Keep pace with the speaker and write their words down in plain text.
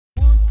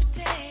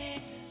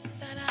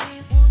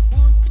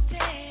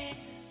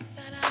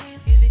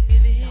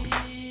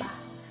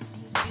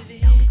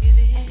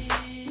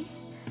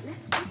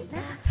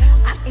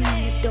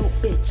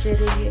Shit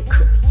it here,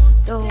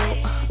 crystal.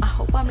 I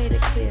hope I made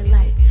it clear,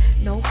 like,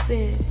 no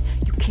fear.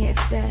 You can't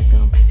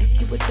fathom if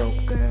you a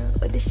dope girl,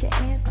 but it's your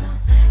anthem.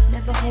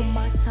 Never hold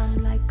my tongue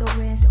like a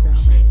ransom.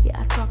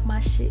 Yeah, I talk my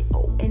shit,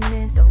 and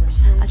then some.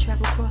 I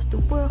travel across the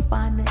world,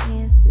 find the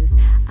answers.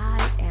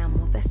 I am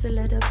a vessel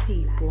of the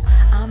people.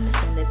 I'm the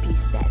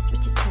centerpiece, that's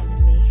what you're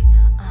telling me.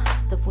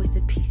 The voice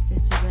of peace and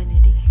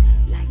serenity,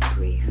 like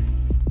grief.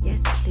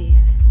 Yes,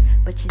 please.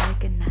 But your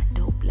nigga not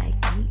dope like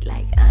me,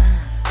 like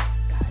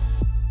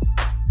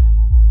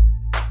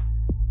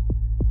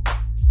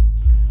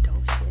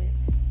dope shit.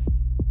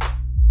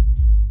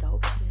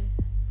 Dope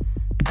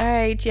shit. All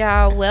right,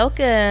 y'all.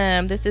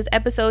 Welcome. This is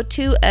episode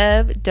 2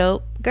 of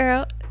Dope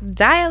Girl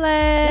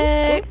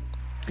Dialect.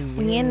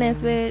 We in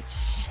this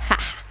bitch.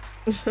 Ha.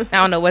 I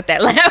don't know what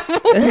that laugh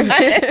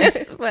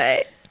was,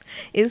 but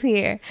it's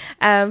here.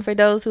 For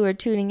those who are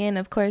tuning in,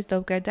 of course,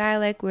 Dope Girl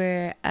Dialect,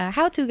 we're a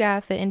how-to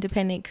guide for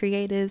independent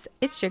creatives.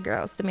 It's your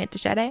girl, Samantha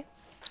Sade.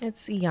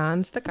 It's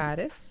Yans the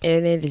Goddess.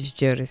 And it is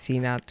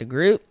Jodeci, not the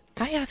group.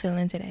 How y'all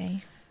feeling today?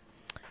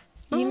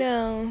 You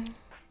know,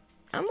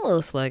 I'm a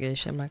little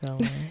sluggish. I'm not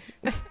gonna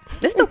lie.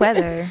 It's the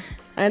weather.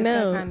 I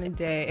know. That kind of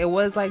day. It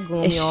was like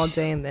gloomy all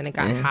day, and then it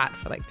got hot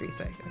for like 3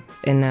 seconds.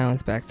 And now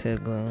it's back to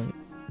gloom.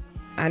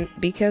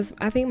 Because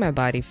I think my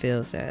body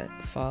feels that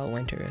fall,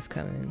 winter is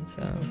coming.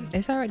 So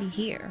It's already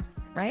here,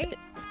 right?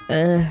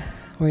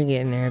 we're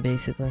getting there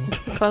basically.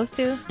 Close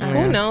to? Yeah.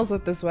 Who knows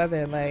with this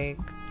weather? Like,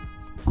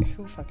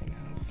 who fucking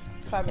knows?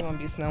 It's probably gonna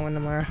be snowing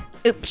tomorrow.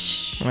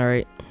 Oops. All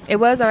right. It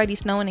was already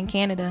snowing in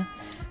Canada.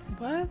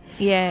 What?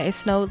 Yeah, it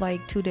snowed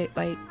like 2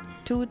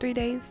 or 3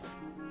 days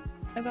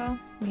ago.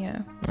 Yeah.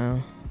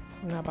 Oh.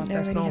 I'm not about They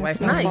that already snow have white.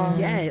 snowfall. Not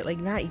yet. Like,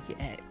 not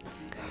yet.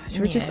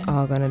 We're just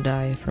all gonna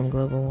die from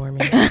global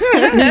warming.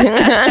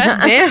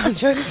 Damn,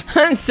 Jordan.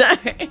 I'm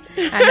sorry.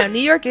 I know New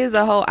York is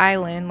a whole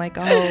island, like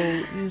a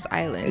whole just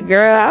island.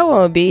 Girl, I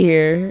won't be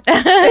here.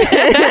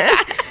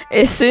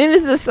 As soon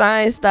as the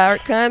signs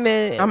start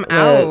coming, I'm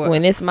out.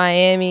 When it's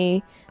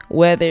Miami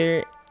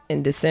weather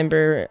in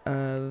December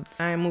of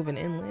I am moving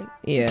inland.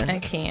 I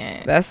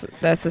can't. that's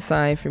a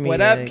sign for me. What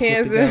to up, get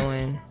Kansas? the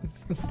going.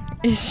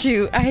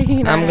 Shoot,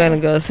 I'm gonna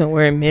go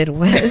somewhere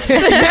Midwest.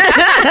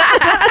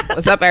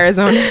 What's up,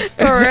 Arizona?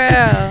 For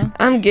real.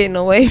 I'm getting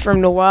away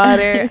from the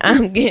water.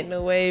 I'm getting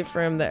away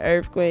from the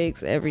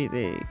earthquakes,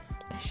 everything.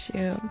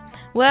 Shoot.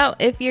 Well,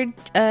 if you're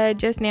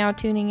just now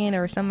tuning in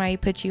or somebody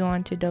put you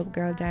on to Dope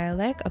Girl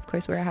Dialect, of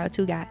course, we're a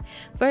how-to guide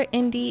for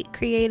indie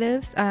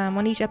creatives.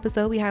 On each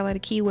episode, we highlight a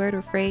keyword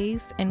or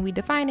phrase, and we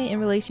define it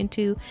in relation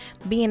to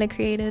being a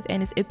creative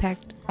and its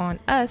impact on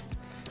us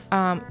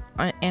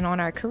and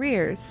on our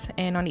careers.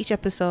 And on each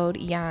episode,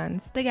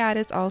 Yans the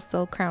Goddess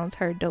also crowns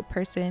her Dope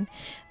Person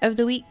of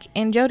the Week,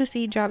 and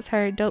Jodeci drops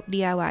her Dope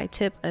DIY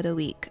Tip of the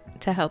Week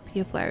to help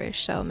you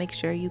flourish. So make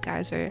sure you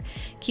guys are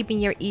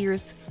keeping your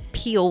ears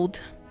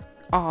peeled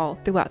all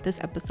throughout this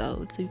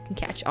episode so you can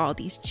catch all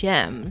these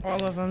gems.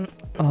 All of them.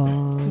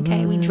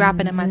 Okay, we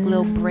dropping them like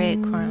little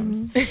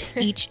breadcrumbs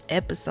each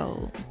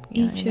episode.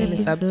 Each And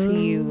it's up to episode.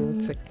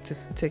 you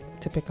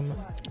to pick them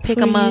up. Pick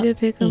For them you up, to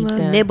pick 'em eat up.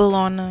 them, nibble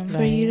on them,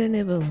 For you to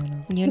nibble on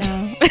them. you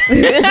know.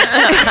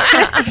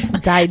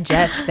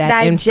 Digest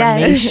that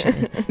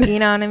information. You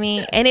know what I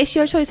mean? And it's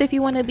your choice if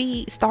you want to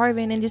be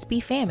starving and just be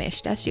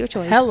famished. That's your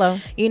choice. Hello.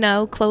 You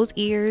know, close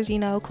ears, you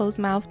know, close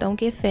mouth, don't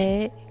get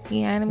fed.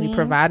 You know what I mean? We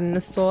providing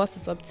the sauce.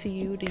 It's up to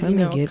you to, Come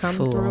and get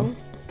full. through.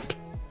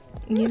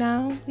 You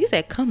know, you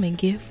said come and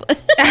get food.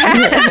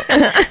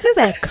 You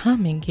said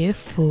come and get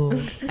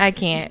food. I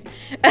can't.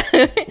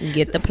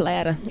 Get the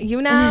platter.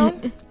 You know,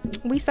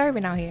 we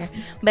serving out here.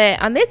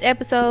 But on this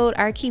episode,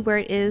 our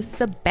keyword is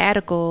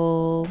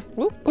sabbatical.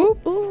 Whoop,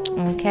 whoop.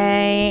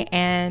 Okay,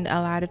 and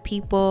a lot of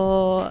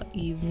people,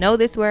 you know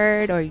this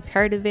word or you've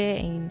heard of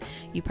it, and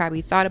you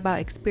probably thought about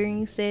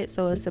experiencing it.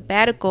 So a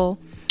sabbatical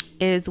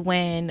is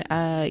when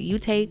you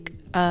take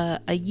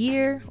a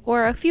year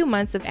or a few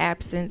months of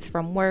absence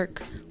from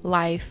work,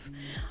 life.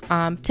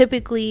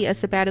 Typically, a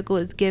sabbatical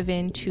is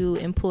given to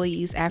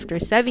employees after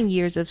 7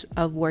 years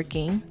of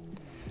working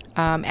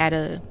at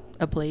a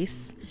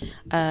place.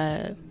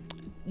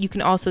 You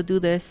can also do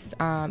this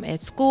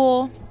at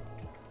school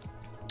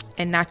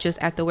and not just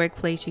at the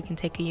workplace. You can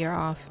take a year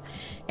off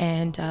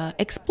and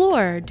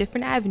explore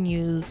different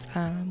avenues,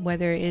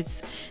 whether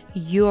it's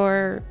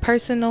your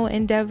personal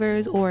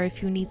endeavors or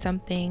if you need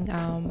something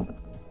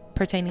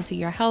pertaining to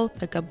your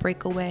health, like a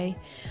breakaway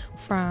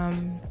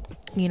from,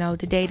 you know,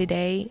 the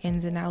day-to-day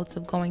ins and outs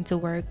of going to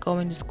work,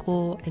 going to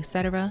school,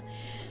 etc.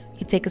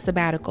 You take a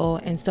sabbatical.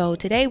 And so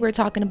today we're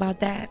talking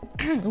about that.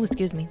 Oh,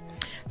 excuse me.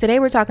 Today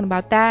we're talking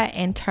about that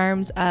in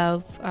terms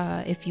of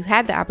if you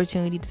had the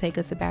opportunity to take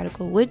a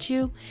sabbatical, would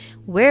you?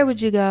 Where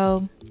would you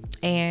go?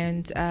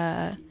 And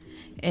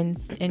in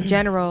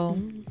general,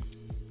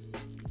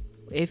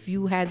 if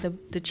you had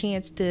the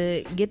chance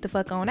to get the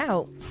fuck on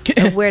out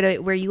of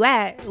where you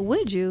at,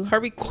 would you?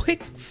 Hurry,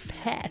 quick,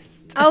 fast.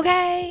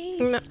 Okay.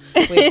 No.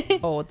 Wait,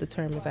 the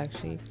term is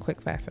actually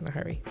quick, fast, in a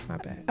hurry. My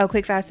bad. Oh,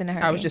 quick, fast, in a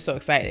hurry. I was just so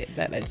excited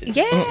that I just...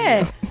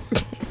 Yeah.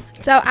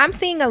 So I'm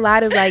seeing a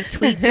lot of like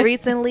tweets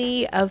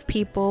recently of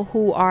people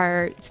who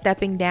are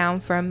stepping down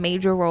from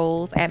major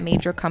roles at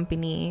major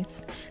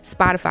companies,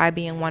 Spotify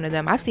being one of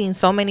them. I've seen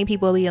so many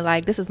people be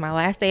like, this is my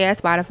last day at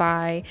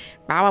Spotify,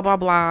 blah, blah, blah,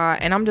 blah.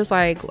 And I'm just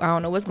like, I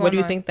don't know what's going on. What do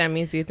you think that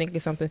means? Do you think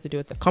it's something to do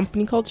with the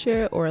company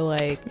culture or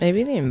like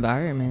Maybe the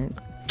environment.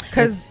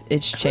 because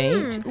It's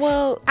changed.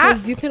 well,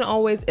 because you can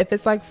always, if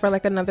it's like for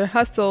like another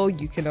hustle,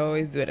 you can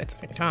always do it at the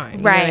same time. You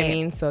know what I Right.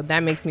 mean? So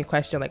that makes me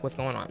question like what's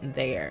going on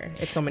there.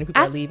 If so many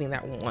people are leaving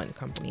that one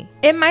company.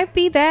 It might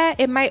be that.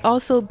 It might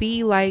also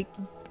be like,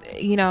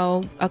 you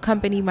know, a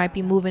company might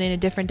be moving in a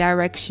different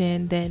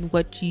direction than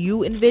what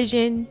you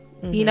envision,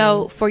 you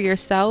know, for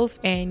yourself.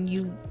 And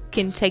you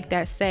can take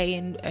that say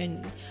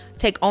and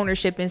take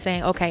ownership in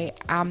saying, okay,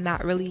 I'm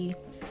not really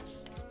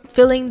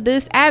feeling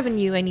this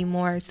avenue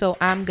anymore, so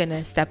I'm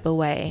gonna step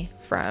away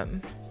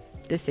from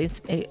this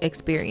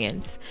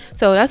experience.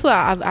 So that's what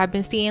I've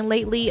been seeing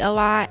lately a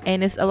lot,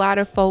 and it's a lot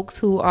of folks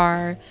who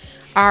are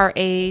our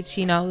age,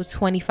 you know,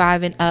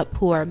 25 and up,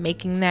 who are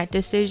making that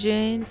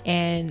decision.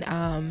 And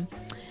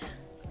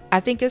I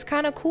think it's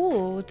kind of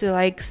cool to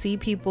like see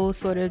people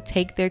sort of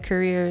take their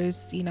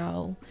careers, you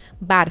know,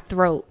 by the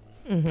throat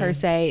per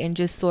se, and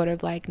just sort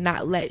of like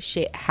not let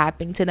shit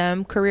happen to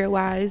them career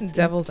wise.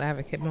 Devil's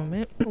advocate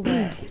moment.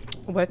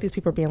 What if these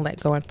people are being let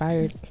go and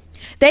fired?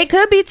 They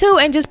could be too,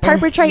 and just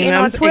perpetrating You know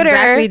what on I'm saying? Twitter.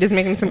 Exactly, just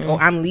making some, oh,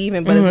 I'm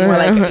leaving, but it's more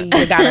like,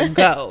 you gotta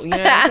go. You know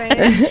what I'm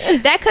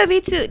saying? That could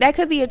be too. That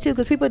could be it too,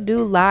 because people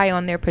do lie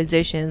on their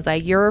positions.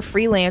 Like, you're a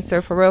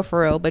freelancer for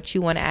real, but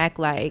you want to act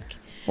like.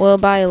 Well,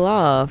 by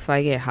law, if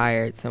I get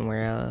hired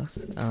somewhere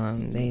else,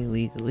 they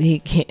legally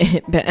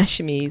can't bash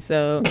me.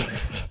 So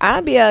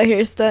I'll be out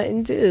here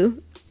stunting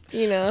too.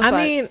 You know,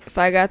 if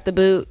I got the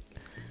boot.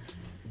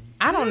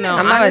 I don't know.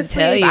 I'm not gonna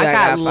Honestly, tell you if I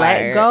got let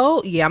fired.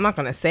 go. Yeah, I'm not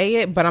gonna say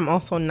it, but I'm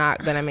also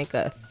not gonna make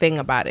a thing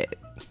about it.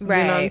 You know what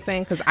I'm Right.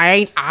 saying? Because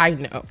I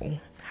know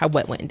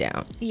what went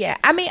down. Yeah,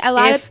 I mean, a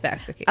lot If of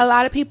that's the case. a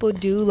lot of people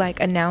do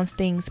like announce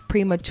things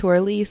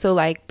prematurely. So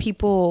like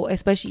people,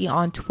 especially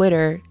on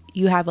Twitter,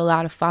 you have a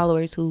lot of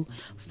followers who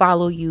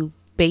follow you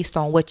based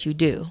on what you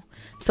do.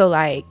 So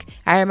like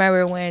I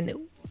remember when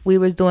we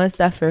was doing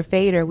stuff for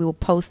Fader, we would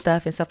post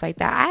stuff and stuff like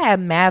that. I had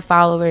mad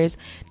followers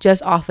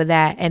just off of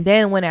that. And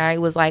then when I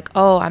was like,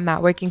 oh, I'm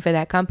not working for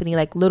that company,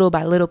 like little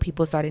by little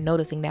people started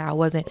noticing that I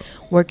wasn't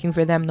working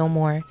for them no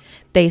more.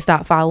 They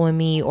stopped following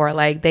me, or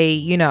like they,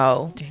 you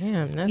know,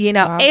 Damn, that's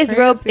it's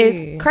real,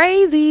 it's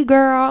crazy,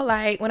 girl.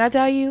 Like when I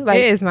tell you, like,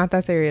 it is not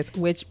that serious.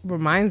 Which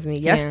reminds me,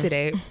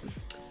 yesterday,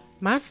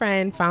 my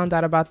friend found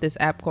out about this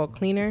app called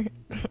Cleaner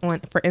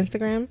for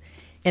Instagram,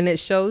 and it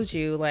shows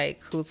you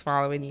like who's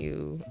following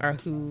you, or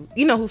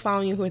who's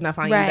following you, who's not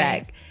following you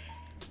back.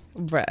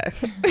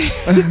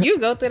 Bruh, you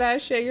go through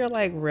that shit, you're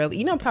like, really?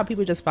 You know how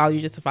people just follow you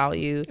just to follow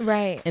you,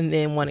 right? and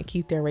then want to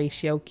keep their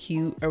ratio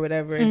cute or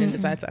whatever, and then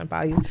decide to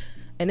unfollow you.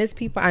 And it's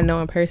people I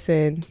know in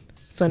person,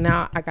 so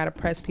now I gotta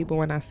press people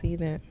when I see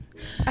them.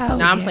 Oh,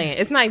 No, I'm playing.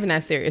 It's not even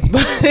that serious,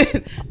 but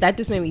that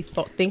just made me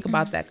think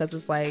about that, because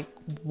it's like,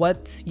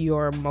 what's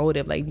your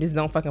motive? Like, just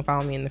don't fucking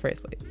follow me in the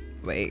first place.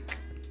 Like,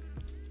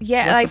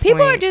 Yeah, what's like the people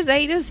point?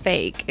 are just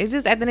fake. It's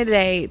just at the end of the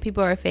day,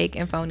 people are fake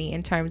and phony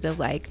in terms of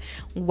like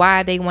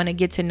why they want to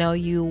get to know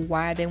you,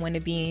 why they want to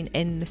be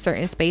in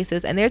certain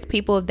spaces. And there's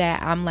people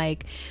that I'm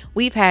like,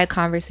 we've had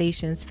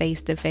conversations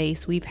face to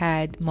face. We've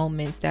had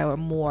moments that were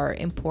more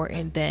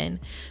important than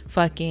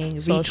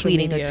fucking Social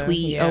retweeting media, a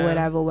tweet yeah.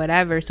 or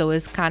whatever. So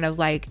it's kind of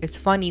like, it's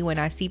funny when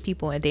I see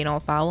people and they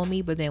don't follow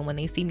me, but then when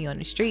they see me on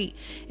the street,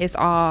 it's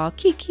all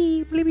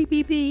kiki, blee, blee,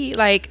 blee, blee.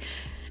 Like,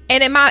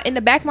 and in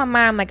the back of my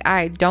mind, I'm like, all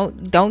right,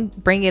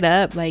 don't bring it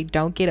up. Like,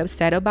 don't get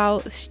upset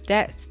about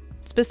that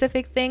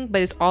specific thing.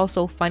 But it's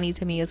also funny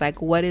to me. It's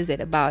like, what is it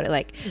about it?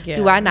 Like,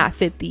 do I not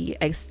fit the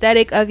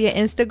aesthetic of your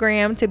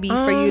Instagram to be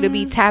for you to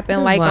be tapping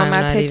like on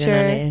my picture? Even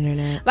on the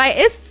internet. Like,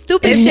 it's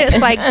stupid shits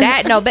like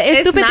that. No, but it's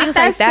stupid not things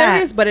that like that.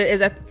 serious, but it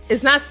is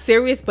it's not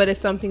serious, but it's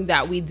something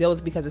that we deal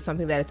with because it's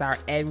something that is our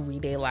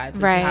everyday lives.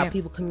 It's Right. how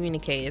people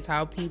communicate. It's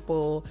how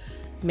people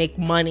make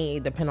money,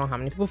 depending on how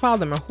many people follow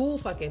them or who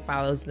fucking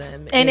follows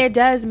them. And it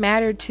does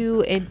matter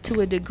too, to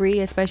a degree,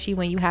 especially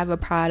when you have a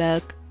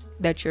product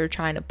that you're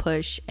trying to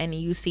push and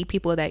you see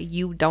people that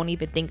you don't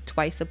even think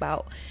twice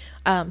about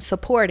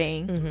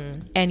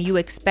supporting, and you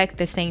expect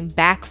the same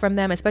back from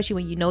them, especially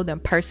when you know them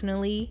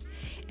personally,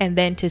 and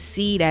then to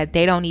see that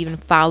they don't even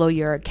follow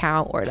your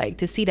account, or like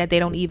to see that they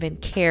don't even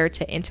care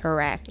to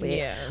interact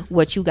with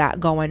what you got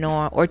going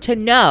on, or to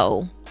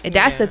know.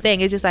 That's the thing.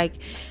 It's just like,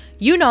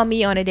 you know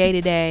me on a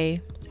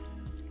day-to-day,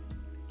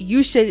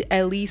 you should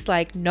at least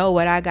like know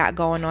what I got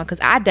going on,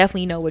 because I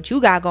definitely know what you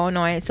got going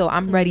on, so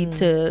I'm ready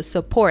to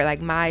support. Like,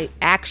 my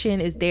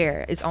action is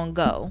there, it's on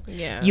go.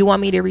 You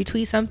want me to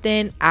retweet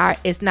something,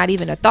 it's not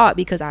even a thought,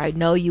 because I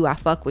know you, I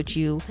fuck with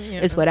you,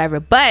 it's whatever.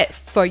 But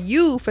for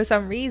you, for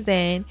some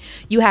reason,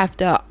 you have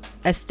to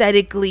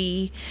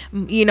aesthetically,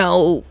 you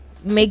know,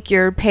 make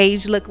your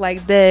page look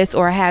like this,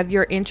 or have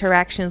your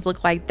interactions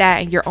look like that,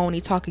 and you're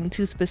only talking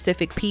to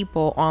specific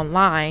people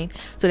online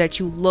so that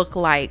you look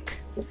like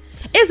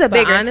It's a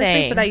bigger honestly,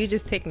 thing. for that, you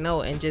just take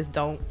note and just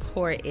don't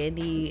pour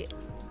any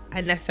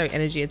unnecessary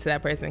energy into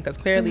that person, because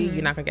clearly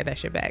you're not gonna get that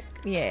shit back.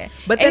 Yeah.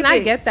 But then I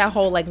get that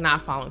whole like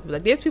not following people.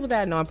 Like there's people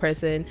that I know in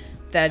person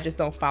that I just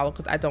don't follow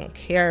because I don't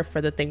care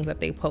for the things that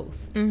they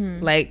post.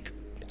 Like,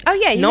 oh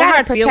yeah, you no gotta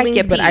hard protect feelings,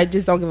 your but I peace.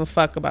 just don't give a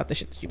fuck about the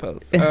shit that you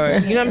post. Or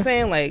you know what I'm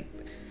saying? Like,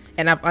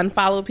 and I've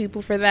unfollowed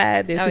people for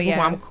that. There's people who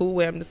I'm cool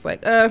with. I'm just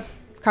like,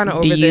 kind of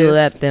over this. Do you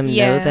let them know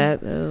that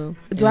though?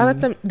 Do I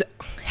let them?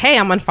 Hey,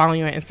 I'm unfollowing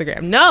you on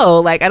Instagram. No,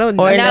 like I don't.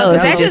 Or know.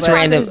 if it's just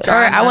random. Or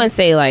drama. I wouldn't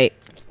say like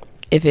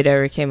if it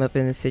ever came up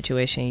in the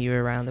situation you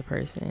were around the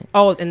person.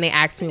 Oh, and they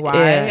asked me why.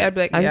 Yeah. I'd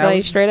be like, I'd be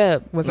like straight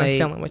up. Wasn't like,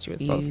 feeling what you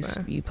was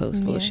posting. You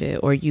post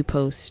bullshit or you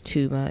post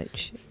too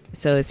much.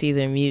 So it's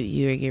either mute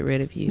you or get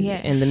rid of you.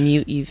 Yeah. And the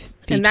mute you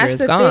feature that's is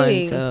the gone.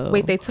 thing. So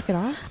Wait, they took it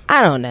off?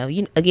 I don't know.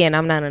 Again,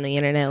 I'm not on the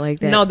internet like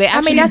that. No, they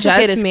actually that's a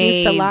good just excuse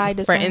made to lie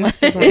to for someone.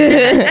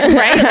 Instagram.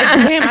 Right?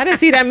 Like, damn, I didn't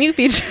see that mute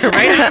feature.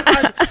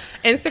 Right?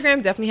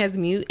 Instagram definitely has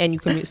mute, and you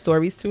can mute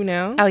stories too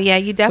now. Oh yeah,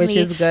 you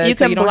definitely. Which is good. You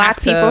So can you don't block have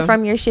to- people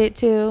from your shit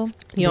too.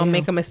 You don't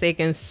make a mistake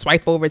and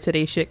swipe over to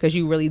their shit because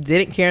you really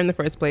didn't care in the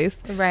first place.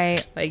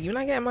 Right. Like, you're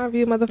not getting my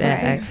view, motherfucker.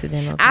 that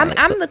accidental. I'm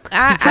type. the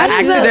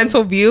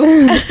Accidental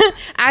view.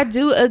 I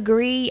do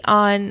agree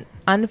on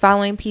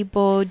unfollowing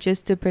people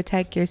just to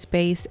protect your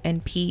space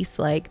and peace.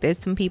 Like there's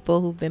some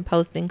people who've been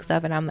posting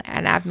stuff and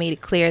I've made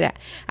it clear that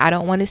I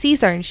don't want to see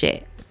certain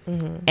shit.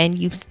 And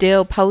you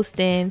still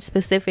posting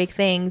specific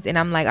things and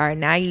I'm like, all right,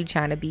 now you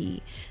trying to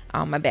be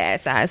on my bad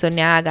side, so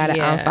now I gotta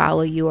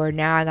unfollow you, or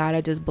now I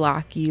gotta just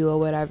block you or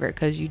whatever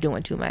because you're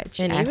doing too much.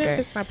 And even if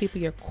it's not people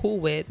you're cool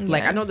with,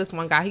 like I know this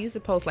one guy, he used to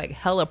post like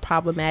hella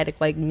problematic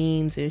like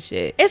memes and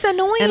shit. It's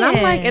annoying, and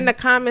I'm like in the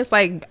comments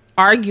like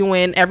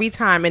arguing every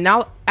time, and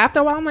now after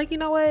a while I'm like, you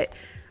know what,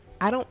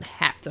 I don't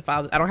have to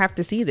follow, I don't have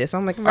to see this.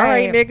 I'm like, all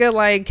right, nigga,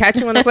 like catch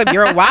you on the flip,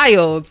 you're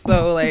wild,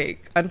 so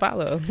like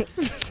unfollow.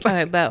 All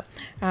right, but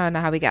I don't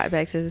know how we got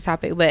back to this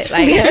topic, but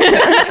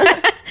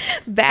like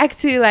back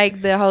to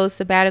like the whole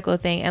sabbatical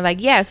thing. And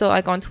like, yeah, so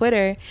like on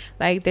Twitter,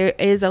 like there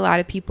is a lot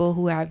of people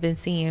who I've been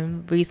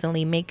seeing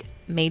recently make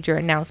major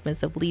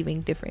announcements of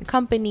leaving different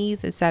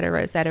companies, et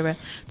cetera,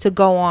 to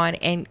go on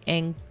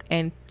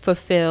and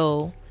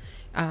fulfill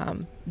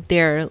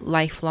their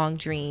lifelong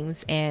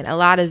dreams. And a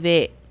lot of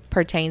it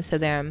pertains to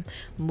them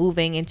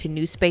moving into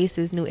new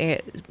spaces,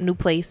 new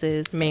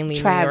places, mainly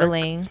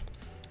traveling.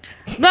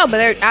 No,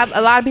 but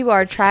a lot of people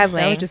are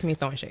traveling. That was just me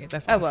throwing shade.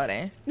 That's Oh, well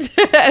then.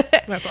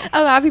 That's all.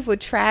 A lot of people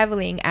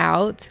traveling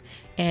out.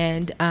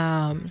 And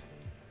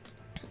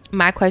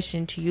my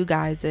question to you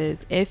guys is,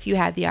 if you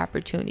had the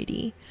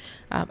opportunity,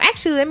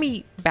 actually, let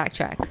me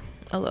backtrack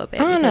a little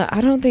bit. I don't know.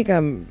 I don't think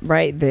I'm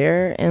right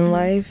there in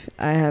life.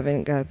 I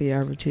haven't got the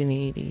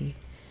opportunity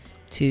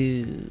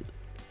to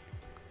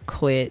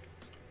quit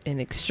an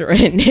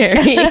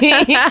extraordinary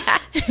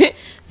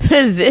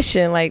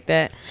position like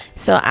that.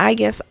 So I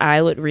guess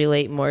I would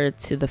relate more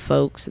to the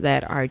folks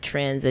that are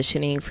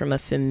transitioning from a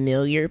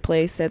familiar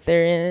place that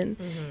they're in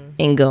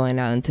and going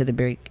out into the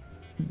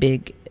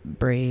big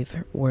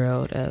brave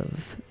world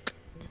of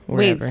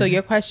wherever. Wait, so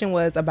your question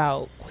was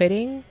about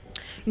quitting?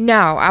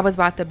 No, I was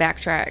about to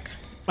backtrack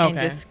and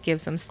just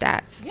give some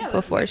stats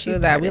before she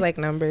started. That we like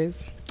numbers.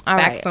 All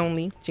Facts right.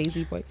 only.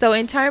 Jay-Z voice. So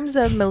in terms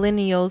of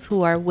millennials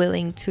who are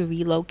willing to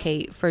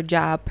relocate for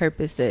job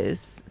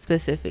purposes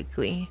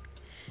specifically,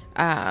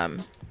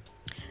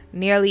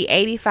 nearly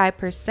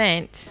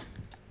 85%,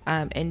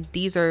 and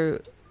these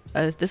are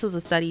this was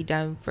a study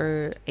done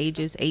for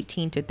ages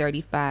 18 to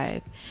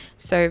 35,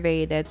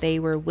 surveyed that they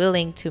were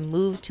willing to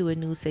move to a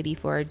new city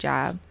for a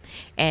job,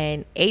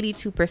 and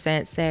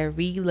 82% said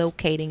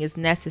relocating is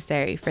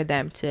necessary for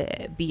them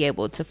to be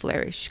able to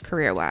flourish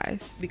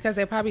career-wise. Because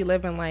they probably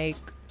live in like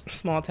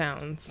small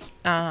towns.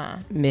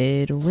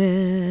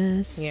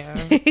 Midwest. Yeah.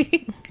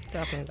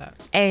 Definitely that.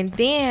 And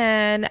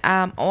then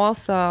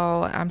also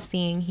I'm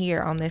seeing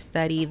here on this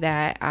study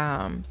that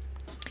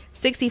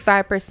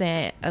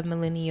 65% of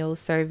millennials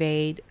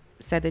surveyed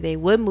said that they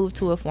would move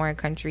to a foreign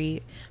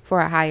country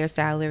for a higher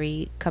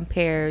salary,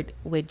 compared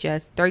with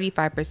just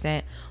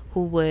 35%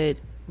 who would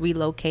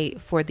relocate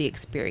for the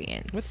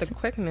experience. With the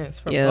quickness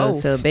for Yo, both.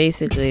 so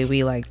basically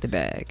we like the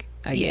bag.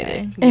 I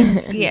get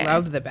it. Yeah.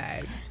 Love the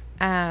bag.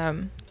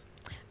 And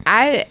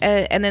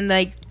then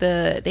like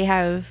they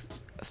have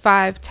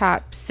 5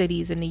 top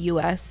cities in the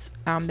U.S.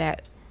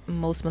 That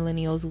most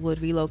millennials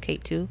would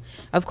relocate to.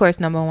 Of course,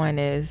 number 1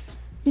 is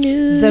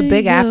the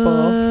Big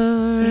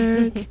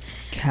Apple,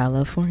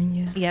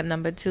 California. Yep.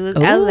 Number 2 is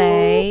Ooh.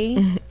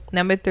 L.A.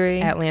 Number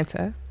 3,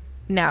 Atlanta.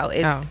 no,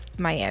 it's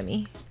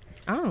Miami.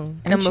 Oh.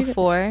 Number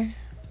 4,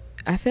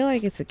 I feel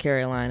like it's a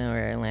Carolina or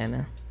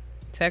Atlanta.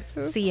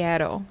 Texas.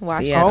 Seattle, Oh,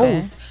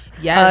 Washington.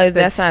 yes.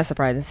 That's not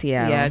surprising.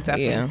 Seattle. Yeah,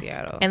 definitely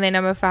Seattle. And then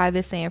number 5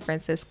 is San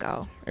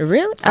Francisco.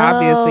 Really?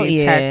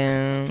 Obviously,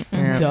 tech.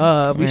 Yeah.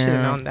 Duh. We should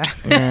have known that.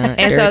 Yeah.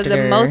 And so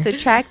the most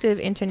attractive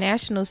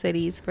international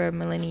cities for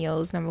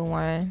millennials, number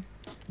 1,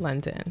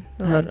 London.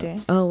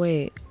 London. Oh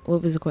wait,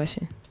 what was the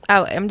question?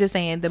 Oh, I'm just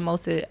saying the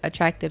most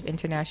attractive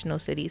international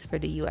cities for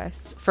the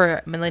U.S.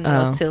 for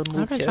millennials to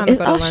move to. Is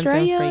go to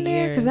Australia London on for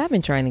there? years. Because I've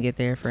been trying to get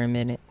there for a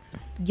minute.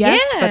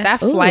 Yes, Yeah. but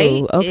that Ooh,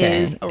 flight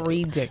okay. is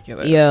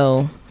ridiculous.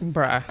 Yo,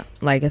 Bruh.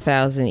 like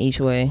 1,000 each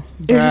way.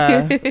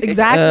 Bruh.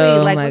 Exactly.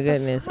 Oh like, my what the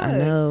goodness, I fuck?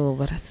 know,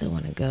 but I still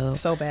want to go.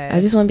 So bad.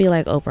 I just want to be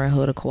like Oprah and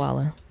hold a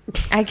koala.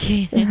 I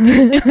can't.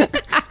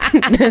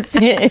 That's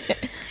it.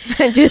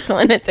 I just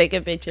want to take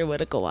a picture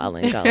with a koala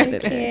and call it a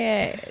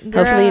day. Yeah.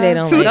 Hopefully they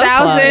don't.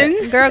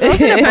 2000. Girl, go to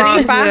the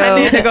Bronx I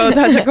need to Zoo. go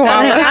touch a They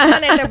koala. got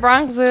one at the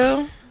Bronx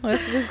Zoo.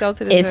 Let's just go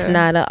to the It's zoo.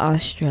 not an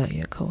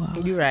Australia koala.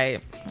 You're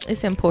right.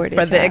 It's important.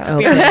 For the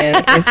child. experience.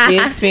 Okay, it's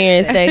the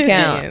experience that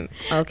counts.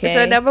 Okay.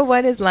 So number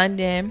 1 is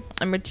London.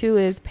 Number 2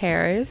 is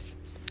Paris.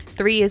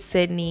 3 is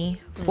Sydney.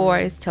 4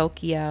 is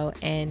Tokyo,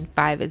 and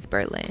 5 is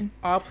Berlin.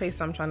 All places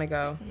I'm trying to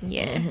go.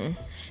 Yeah. Mhm.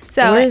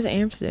 So Where is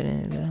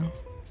Amsterdam though?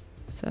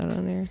 Is that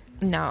on there?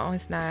 no,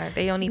 it's not.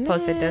 They only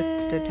posted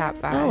the top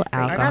 5. Oh,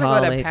 I gotta go to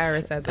alcoholics.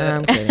 Paris as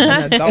I'm kidding.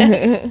 an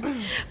adult.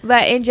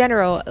 But in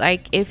general,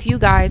 like if you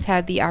guys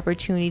had the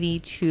opportunity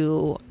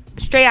to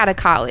straight out of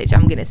college,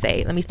 I'm gonna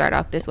say, let me start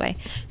off this way.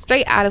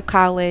 Straight out of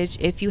college,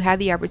 if you had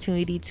the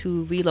opportunity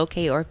to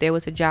relocate, or if there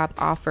was a job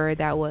offer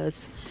that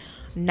was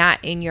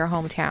not in your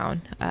hometown,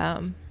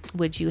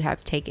 would you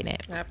have taken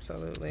it?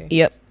 Absolutely.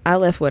 Yep, I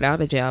left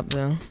without a job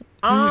though.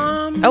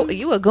 Oh,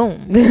 you a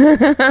goon.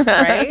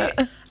 Right?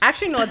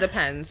 Actually, no, it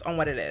depends on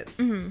what it is.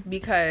 Mm-hmm.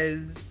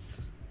 Because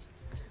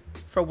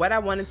for what I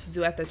wanted to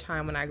do at the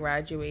time when I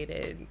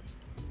graduated,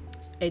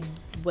 it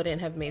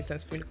wouldn't have made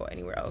sense for me to go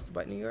anywhere else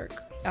but New York.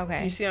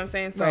 Okay. You see what I'm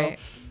saying? So Right.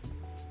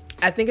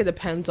 I think it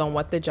depends on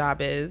what the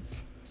job is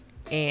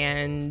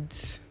and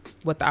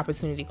what the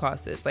opportunity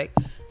cost is. Like,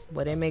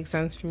 would it make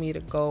sense for me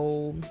to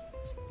go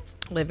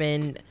live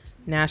in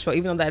Nashville,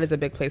 even though that is a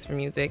big place for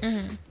music?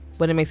 Mm-hmm.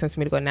 Would it make sense for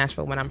me to go to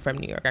Nashville when I'm from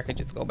New York? I could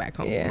just go back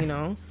home, Yeah. you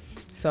know?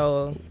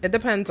 So it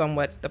depends on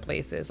what the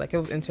place is. Like, if it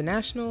was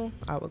international,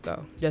 I would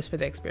go just for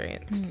the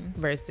experience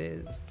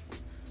versus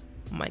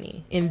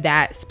money in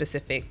that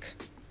specific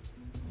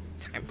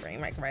time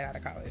frame, like right out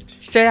of college.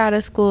 Straight out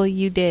of school,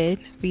 you did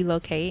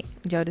relocate,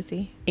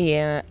 Jodeci.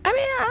 Yeah, I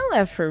mean, I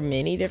left for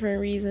many different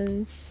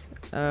reasons.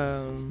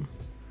 I'm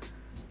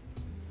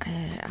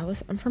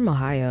from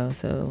Ohio,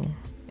 so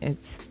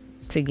it's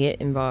to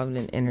get involved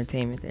in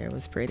entertainment there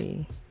was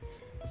pretty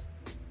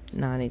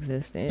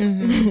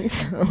non-existent.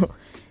 So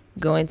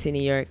going to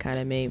New York kind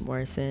of made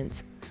more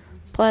sense.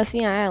 Plus, I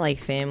had like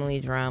family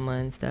drama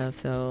and stuff,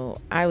 so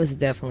I was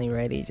definitely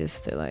ready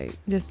just to like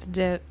Just a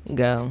dip.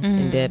 go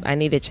and dip. I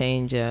need a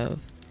change of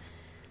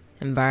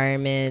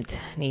environment,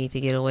 need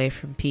to get away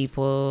from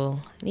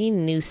people, need a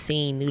new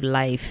scene, new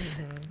life,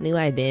 new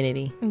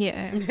identity.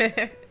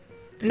 Yeah.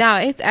 No,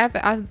 it's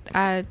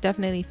I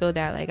definitely feel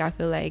that. Like, I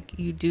feel like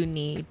you do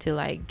need to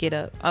like get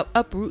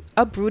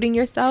uprooting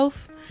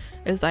yourself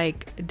is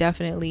like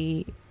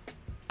definitely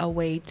a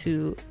way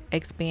to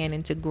expand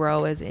and to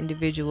grow as an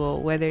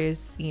individual, whether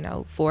it's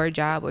for a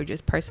job or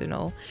just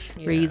personal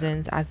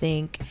reasons. I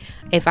think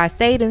if I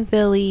stayed in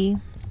Philly,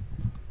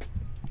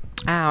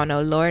 I don't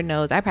know, Lord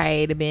knows, I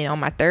probably would have been on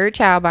my 3rd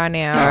child by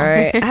now. All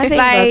right, I think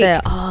about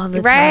that all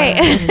the Right.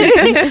 time.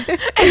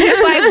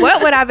 It's like,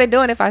 what would I have been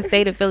doing if I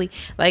stayed in Philly?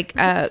 Like,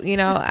 I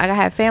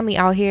have family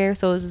out here,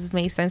 so it just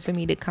made sense for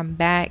me to come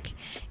back.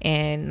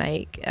 And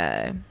like,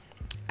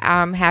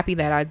 I'm happy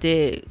that I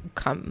did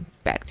come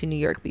back to New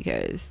York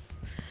because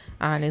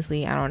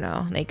honestly, I don't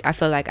know. Like, I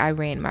feel like I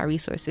ran my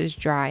resources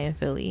dry in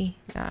Philly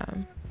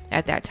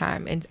at that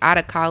time. And out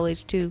of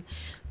college too,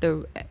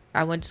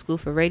 I went to school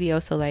for radio.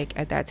 So like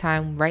at that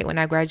time, right when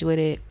I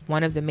graduated,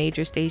 one of the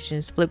major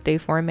stations flipped their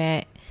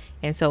format.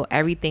 And so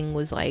everything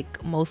was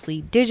like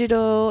mostly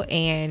digital,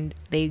 and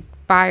they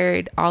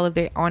fired all of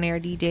their on-air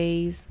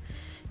DJs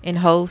and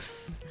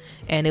hosts,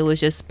 and it was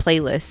just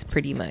playlists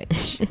pretty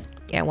much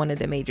at one of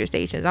the major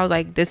stations. I was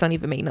like, this don't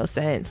even make no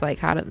sense. Like,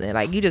 how did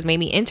like you just made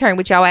me intern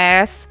with your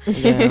ass for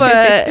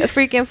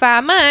freaking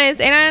 5 months,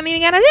 and I didn't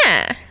even got a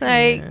job.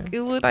 Like, it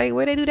was like,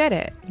 where they do that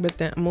at? But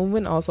then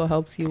moving also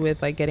helps you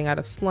with like getting out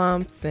of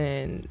slumps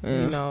and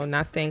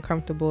not staying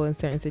comfortable in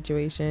certain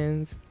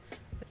situations.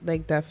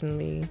 Like,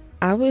 definitely.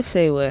 I would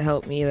say what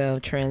helped me though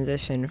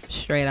transition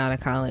straight out of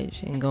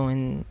college and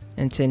going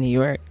into New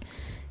York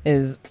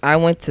is I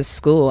went to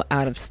school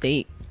out of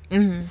state.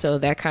 So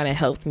that kind of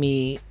helped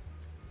me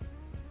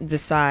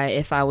decide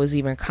if I was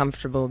even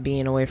comfortable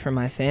being away from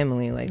my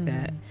family like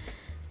that.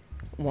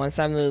 Once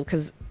I moved,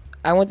 because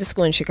I went to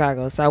school in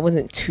Chicago, so I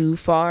wasn't too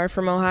far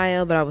from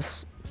Ohio, but I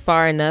was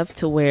far enough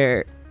to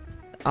where,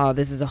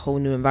 this is a whole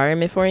new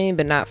environment for me,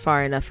 but not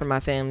far enough for my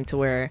family to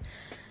where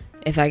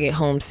if I get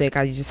homesick,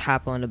 I just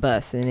hop on the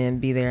bus and then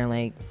be there in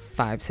like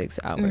 5-6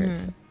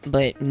 hours.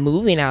 But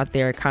moving out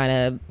there kind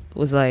of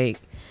was like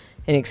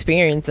an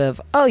experience of,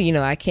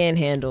 I can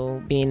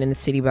handle being in the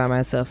city by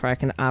myself, or I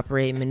can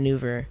operate and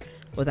maneuver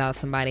without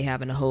somebody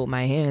having to hold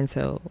my hand.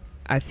 So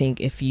I think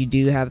if you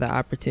do have the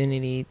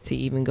opportunity to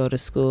even go to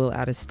school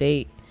out of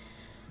state,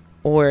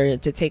 or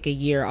to take a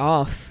year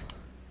off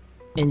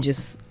and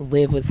just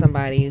live with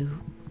somebody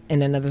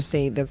in another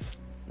state that's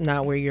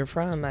not where you're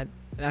from,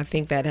 I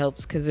think that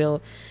helps, because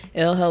it'll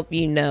help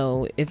you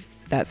know if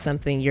that's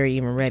something you're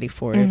even ready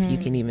for, if you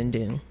can even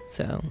do.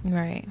 So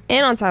right.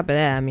 And on top of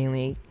that, I mean,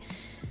 like,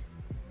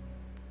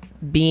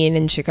 being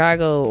in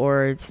Chicago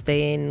or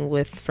staying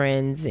with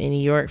friends in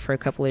New York for a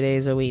couple of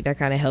days a week, that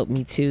kind of helped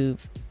me to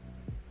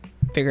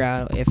figure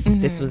out if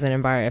this was an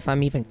environment, if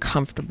I'm even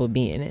comfortable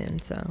being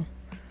in. So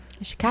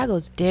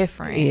Chicago's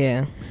different.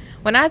 Yeah.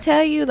 When I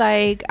tell you,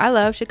 like, I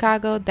love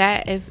Chicago,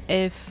 that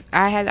if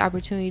I had the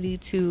opportunity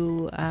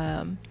to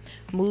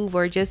move,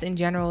 or just in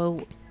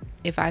general,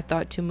 if I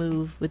thought to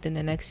move within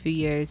the next few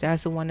years,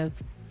 that's one of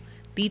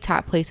the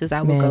top places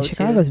I would go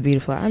Chicago's to.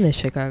 beautiful. I miss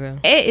Chicago.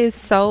 It is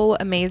so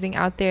amazing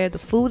out there. The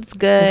food's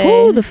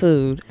good. The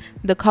food.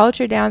 The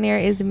culture down there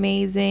is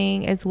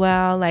amazing as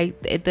well.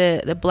 Like,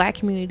 the black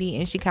community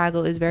in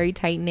Chicago is very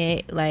tight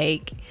knit.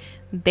 Like,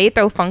 they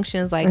throw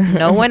functions like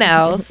no one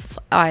else.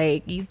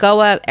 Like, you go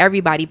up,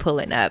 everybody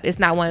pulling up. It's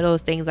not one of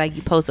those things like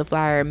you post a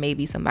flyer,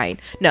 maybe somebody.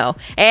 No,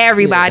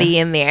 everybody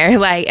in there.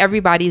 Like,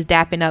 everybody's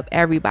dapping up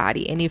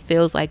everybody, and it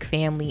feels like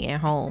family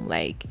and home.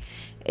 Like,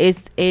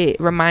 it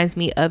reminds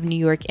me of New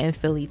York and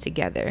Philly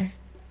together.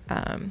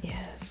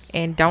 Yes.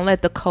 And don't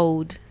let the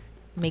code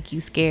make you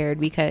scared,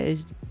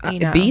 because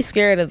be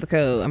scared of the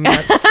code. I'm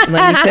not.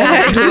 Let me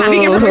tell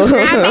you.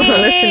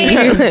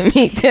 Let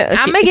me tell you.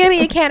 I'm gonna give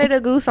me a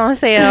Canada Goose on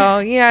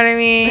sale. You know what I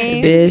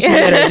mean? Bitch, you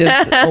better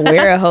just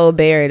wear a whole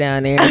bear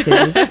down there,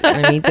 because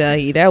let me tell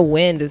you, that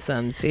wind is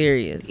something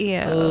serious.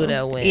 Yeah. Oh,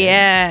 that wind.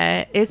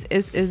 Yeah,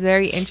 it's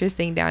very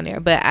interesting down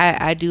there, but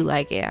I do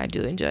like it. I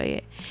do enjoy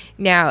it.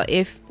 Now,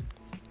 if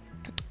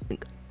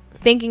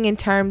thinking in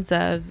terms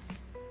of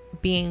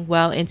being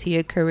well into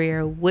your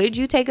career, would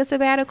you take a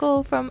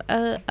sabbatical from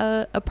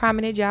a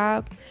prominent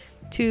job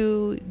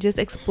to just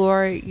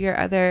explore your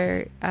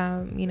other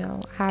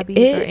hobbies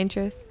or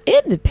interests?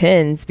 It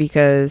depends,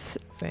 because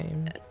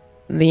Same.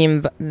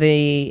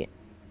 the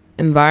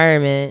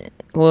environment,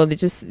 well, they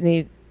just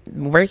need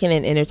working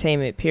in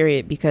entertainment,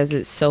 period, because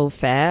it's so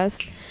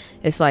fast.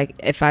 It's like,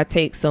 if I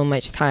take so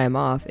much time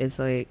off, it's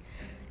like,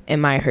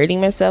 am I hurting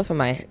myself?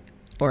 Am I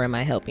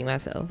helping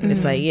myself? And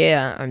it's like,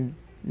 yeah, I'm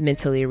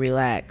mentally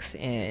relaxed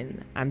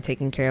and I'm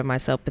taking care of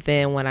myself, but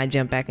then when I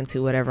jump back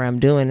into whatever I'm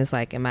doing, it's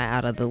like, am I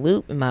out of the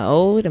loop? Am I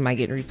old? Am I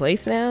getting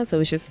replaced now?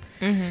 So it's just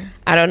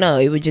I don't know,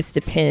 it would just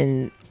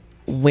depend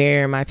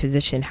where my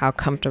position, how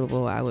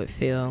comfortable I would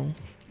feel.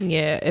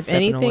 Yeah, if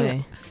stepping anything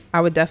away.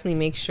 I would definitely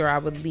make sure I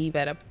would leave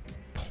at a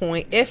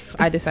point, if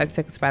I decide to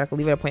take a sabbatical,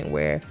 leave at a point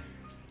where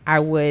I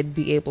would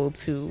be able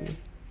to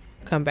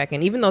come back.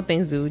 And even though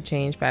things do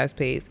change fast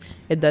paced,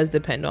 it does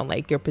depend on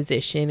like your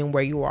position and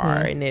where you are,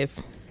 and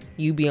if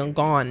you being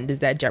gone, does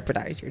that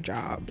jeopardize your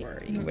job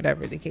or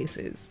whatever the case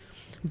is.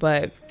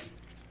 But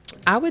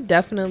I would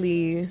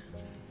definitely,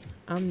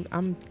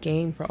 I'm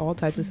game for all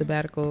types of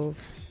sabbaticals.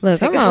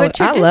 Look,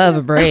 I love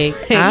a break.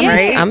 I'm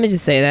gonna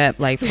just say that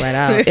like flat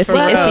out. It's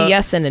a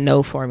yes and a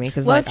no for me,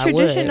 because like,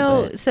 traditional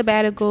I would,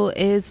 sabbatical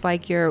is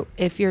like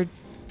if you're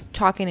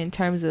talking in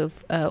terms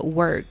of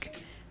work,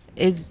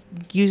 is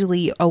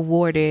usually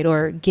awarded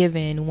or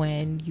given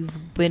when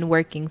you've been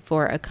working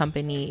for a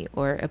company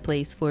or a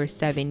place for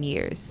 7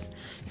 years.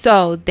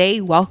 So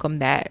they welcome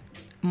that.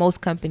 Most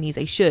companies,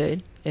 they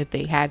should, if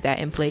they have that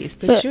in place.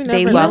 But you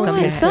they never welcome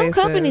know. that. Some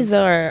companies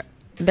they're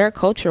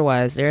culture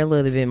wise, they're a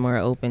little bit more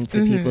open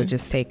to people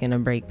just taking a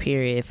break,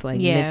 period. If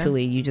like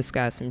mentally you just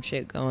got some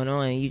shit going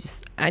on,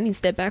 I need to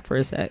step back for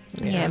a sec.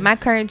 Yeah, my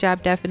current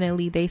job,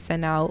 definitely they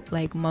send out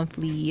like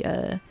monthly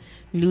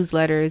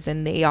newsletters,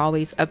 and they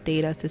always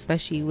update us,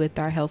 especially with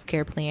our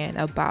healthcare plan,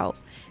 about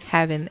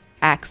having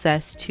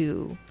access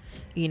to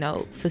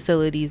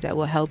facilities that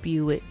will help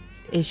you with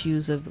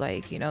issues of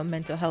like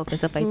mental health and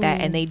stuff like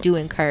that. And they do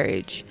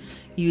encourage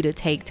you to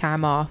take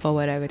time off or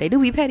whatever. They do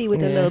be petty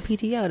with the little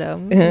PTO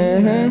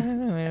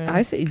though.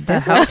 I say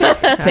definitely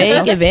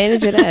take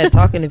advantage of that,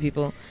 talking to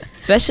people,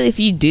 especially if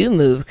you do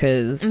move,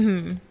 because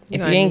if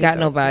you ain't got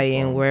nobody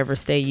in wherever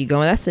state you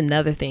going, that's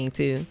another thing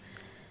too.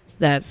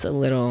 That's a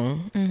little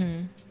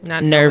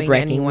Not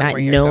nerve-wracking, not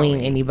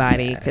knowing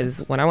anybody,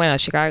 because when I went out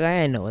to Chicago,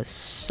 I didn't know a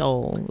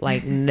soul,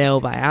 like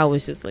nobody. I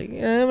was just like,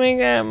 oh my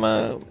god,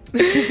 Mom,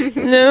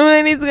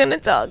 nobody's gonna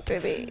talk to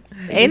me.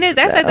 And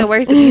that's like the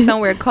worst, to be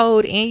somewhere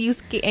cold and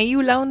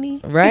you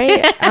lonely,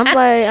 right?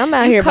 I'm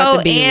out here about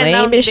to be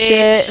lame as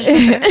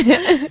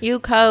shit. You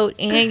cold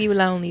and you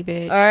lonely,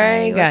 bitch. All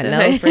right, got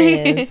no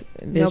friends.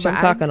 Bitch, I'm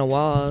talking to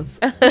walls.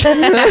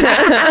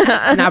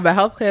 Nah, but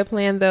healthcare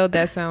plan though,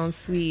 that sounds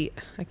sweet.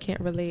 I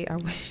can't relate. I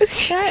wish.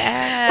 Shut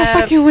up.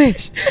 I fucking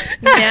wish.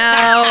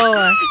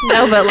 No,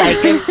 but like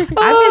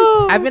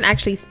I've been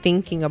actually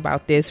thinking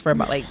about this for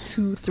about like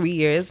 2-3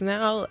 years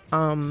now.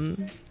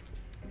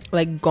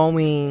 Like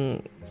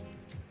going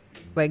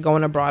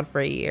abroad for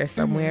a year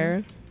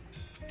somewhere.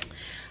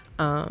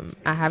 I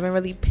haven't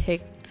really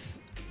picked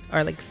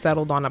or like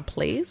settled on a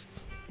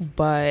place,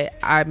 but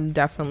I'm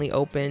definitely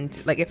open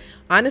to, like,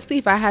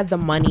 if I had the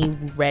money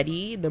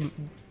ready,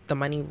 the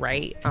money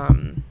right,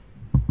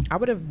 I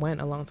would have went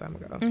a long time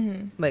ago.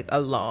 Like a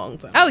long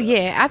time Oh ago.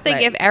 yeah, I think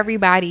Like- if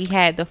everybody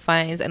had the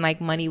funds and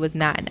like money was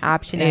not an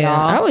option at Yeah,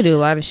 all, I would do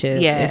a lot of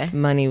shit Yeah. if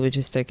money was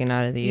just taken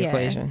out of the Yeah.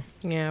 equation.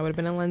 Yeah, I would have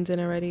been in London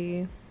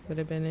already. Would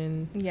have been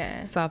in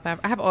yeah. South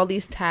Africa. I have all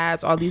these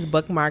tabs, all these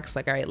bookmarks.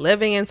 Like, all right,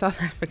 living in South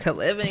Africa,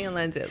 living in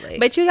London. Like,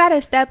 But you gotta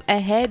step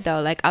ahead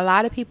though. Like a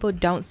lot of people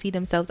don't see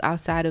themselves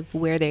outside of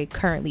where they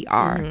currently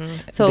are.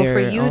 So Their for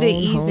you to own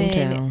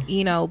even,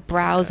 hometown.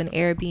 browse an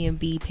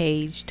Airbnb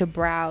page, to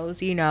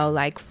browse,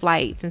 like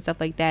flights and stuff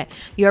like that,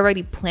 you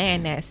already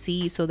plan that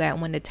seed so that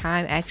when the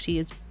time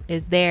actually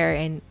is there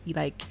and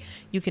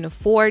you can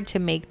afford to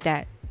make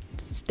that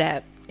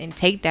step and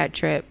take that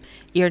trip,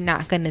 you're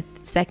not gonna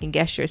second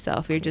guess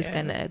yourself. You're just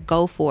gonna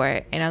go for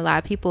it. And a lot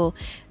of people,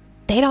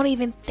 they don't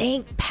even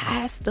think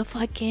past the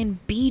fucking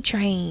B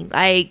train,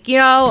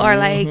 or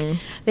like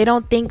they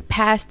don't think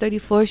past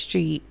 34th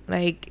Street.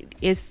 Like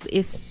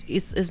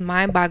it's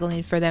mind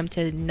boggling for them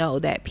to know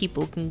that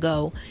people can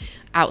go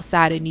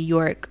outside of New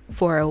York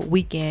for a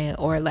weekend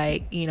or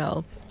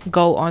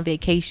go on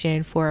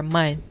vacation for a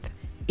month,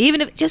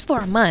 even if just for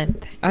a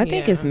month. I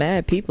think it's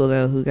mad people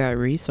though who got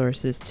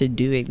resources to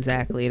do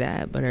exactly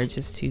that, but are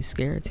just too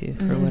scared to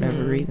for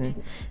whatever reason.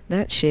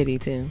 That's shitty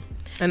too.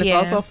 and it's Yeah.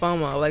 also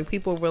FOMO. Like,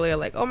 people really are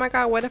like, oh my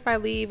God, what if I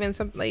leave? And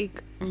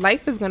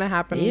life is going to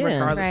happen Yeah.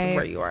 regardless Right. of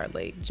where you are.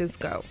 Like, just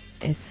go.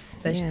 It's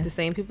The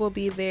same people will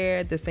be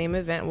there. The same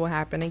event will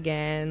happen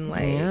again.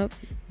 Like, Yep.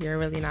 you're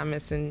really not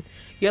missing.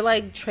 You're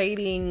like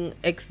trading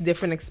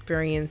different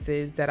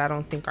experiences that I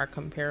don't think are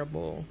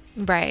comparable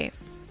Right.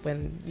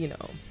 when,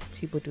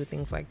 people do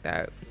things like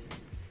that.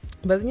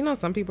 But,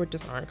 some people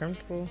just aren't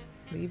comfortable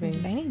leaving.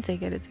 They need to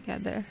get it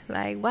together.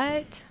 Like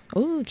what?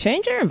 Ooh,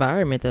 change your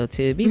environment though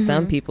too. Be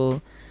some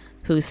people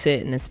who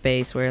sit in a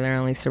space where they're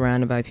only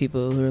surrounded by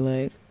people who are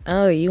like,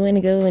 oh, you want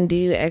to go and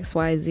do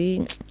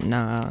XYZ?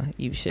 Nah,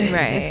 you should.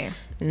 Right.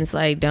 And it's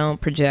like,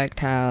 don't project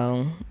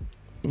how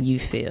you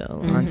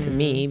feel onto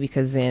me,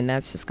 because then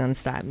that's just gonna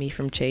stop me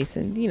from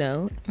chasing.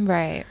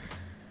 Right.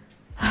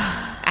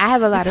 I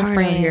have a lot It's of hard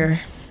out friends. here.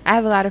 I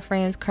have a lot of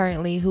friends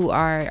currently who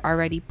are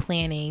already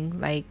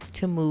planning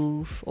to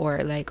move or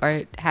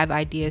have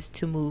ideas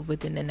to move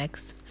within the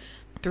next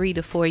 3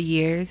 to 4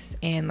 years.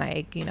 And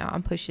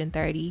I'm pushing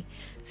 30.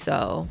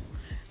 So,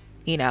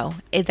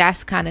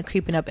 that's kind of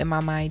creeping up in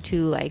my mind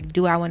too. Like,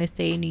 do I want to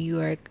stay in New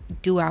York?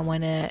 Do I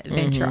want to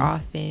venture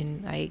off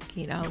and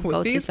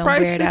go to these somewhere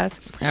prices?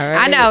 else? All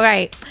right. I know,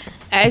 right?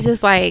 It's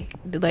just like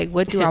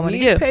what do I want to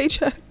These do?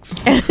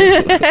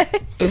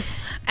 paychecks.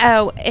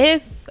 Oh,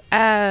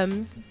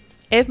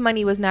 if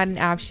money was not an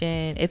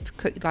option, if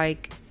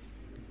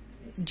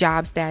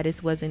job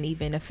status wasn't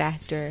even a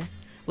factor,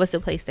 what's the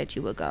place that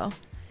you would go?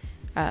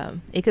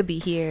 It could be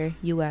here,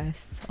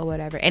 U.S. or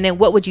whatever. And then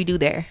what would you do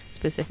there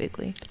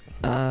specifically?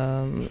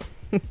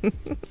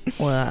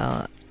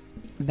 Well,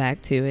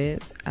 back to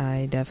it.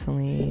 I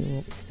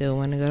definitely still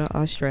want to go to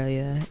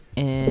Australia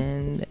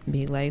and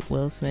be like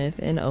Will Smith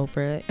and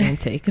Oprah and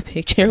take a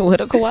picture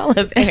with a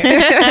koala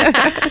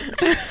bear.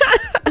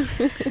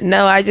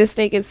 No, I just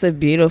think it's a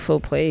beautiful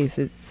place.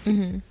 It's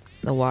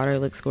the water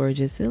looks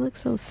gorgeous. It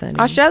looks so sunny.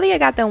 Australia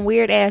got them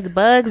weird ass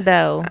bugs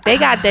though. They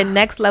got the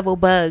next level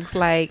bugs.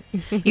 Like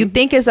you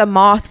think it's a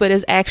moth, but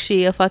it's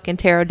actually a fucking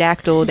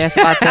pterodactyl. That's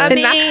fucking. I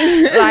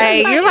mean,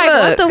 you're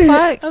like, what the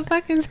fuck? A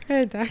fucking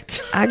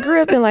pterodactyl. I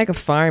grew up in like a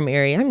farm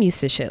area. I'm used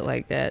to shit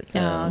like that. So,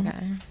 Oh,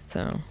 okay.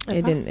 so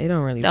it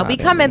don't really. They'll be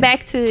bother coming me.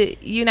 back to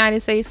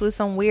United States with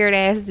some weird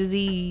ass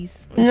disease.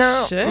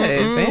 No, Shit,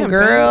 mm-mm, damn,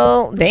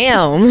 girl,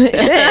 damn.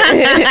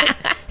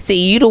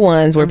 See, you the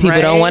ones where people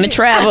don't want to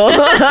travel.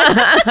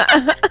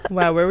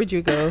 Wow, where would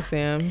you go,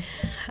 Sam?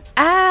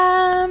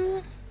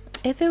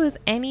 If it was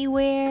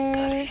anywhere,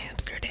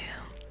 Amsterdam.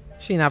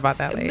 She not about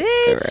that late.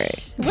 bitch,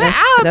 Right. well,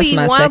 I would That's be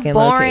my one second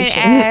boring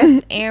location.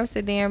 ass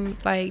Amsterdam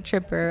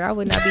tripper. I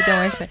would not be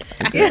doing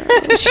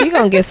shit. She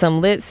gonna get some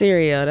lit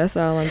cereal. That's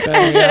all I'm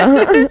telling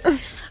y'all.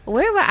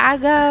 Where would I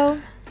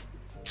go?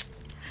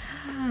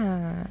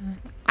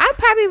 I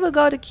probably would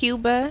go to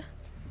Cuba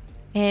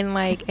and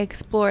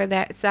explore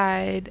that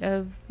side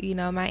of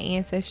my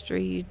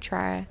ancestry,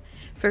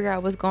 figure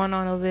out what's going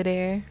on over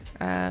there,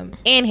 and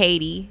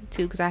Haiti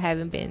too, because I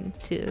haven't been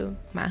to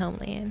my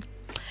homeland.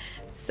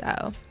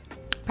 So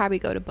probably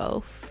go to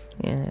both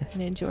Yeah.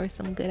 and enjoy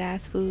some good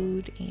ass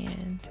food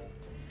and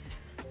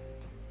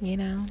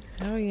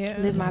Oh yeah.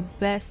 live my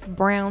best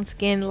brown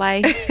skin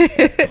life.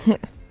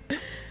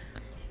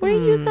 Where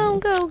you gonna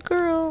go,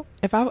 girl?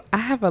 If I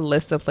have a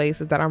list of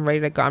places that I'm ready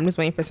to go. I'm just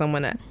waiting for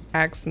someone to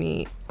ask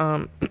me how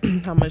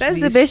much. That's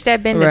the these- bitch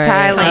that been to Right.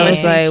 Thailand. I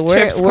was like,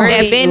 where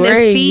that been where are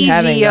to you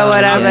having Fiji or gone?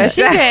 whatever.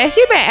 Yeah.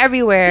 She been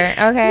everywhere.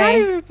 Not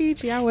Okay. even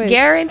Fiji. I wish.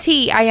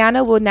 Guarantee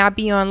Ayana will not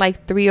be on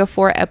 3 or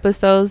 4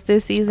 episodes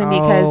this season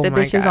because Oh the my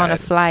bitch is on a God.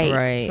 flight.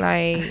 Right.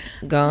 Like,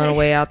 Going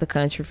away out the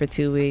country for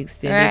 2 weeks.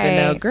 Didn't even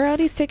know. Right. Girl,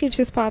 these tickets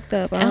just popped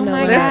up. I Oh don't know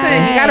my what God. Listen,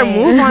 happened. you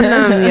gotta move on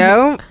them,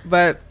 yo.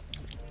 But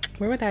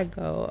where would I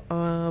go?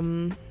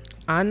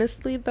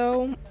 Honestly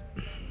though,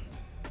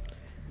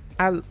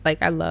 I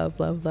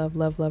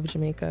love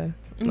Jamaica.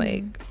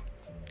 Like,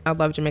 I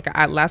love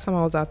Jamaica. Last time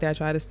I was out there, I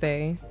tried to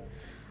stay.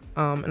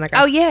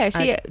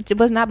 And she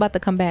was not about to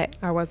come back.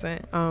 I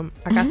wasn't. I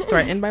got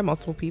threatened by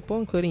multiple people,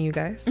 including you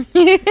guys.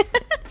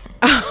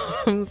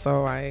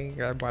 So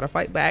I bought a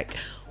flight back.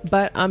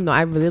 But no,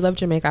 I really love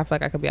Jamaica. I feel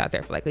like I could be out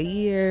there for like a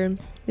year.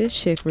 This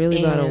chick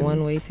really bought a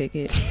one-way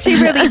ticket. She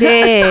really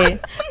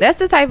did. That's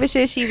the type of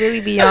shit she really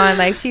be on.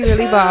 Like, she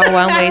really bought a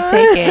one-way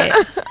ticket.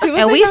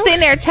 And we sitting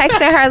there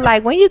texting her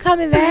like, when you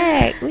coming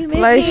back? We miss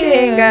you. Like, she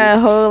ain't got a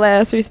whole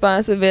ass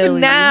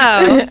responsibility.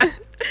 No.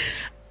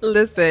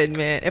 Listen,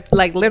 man. If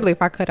literally,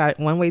 if I could,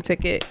 one-way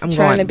ticket, I'm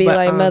trying going. To be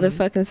like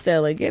motherfucking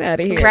Stella. Get out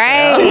of here.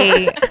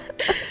 Right.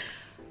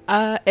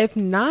 If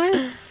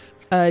not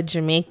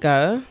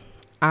Jamaica,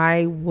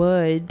 I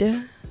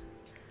would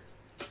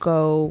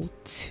go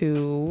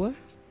to.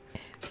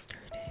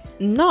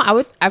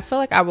 No, I feel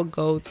like I would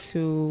go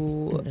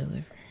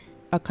to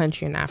a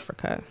country in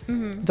Africa.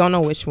 Mm-hmm. Don't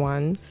know which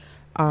one.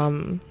 I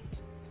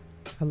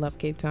love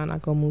Cape Town. I'll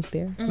go move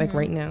there like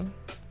right now.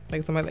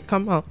 Like somebody like,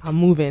 come on, I'm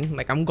moving.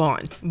 Like I'm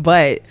gone.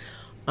 But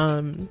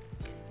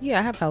yeah,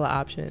 I have hella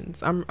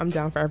options. I'm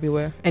down for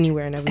anywhere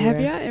and everywhere.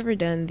 Have y'all ever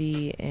done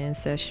the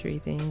ancestry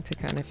thing to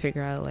kind of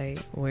figure out like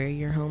where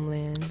your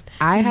homeland?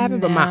 I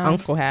haven't, but my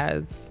uncle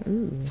has.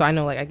 Ooh. So I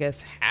know like I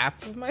guess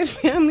half of my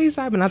family's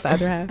side, but not the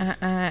other half.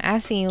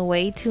 I've seen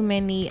way too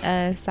many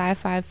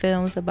sci-fi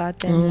films about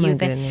them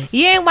using. Goodness.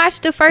 You ain't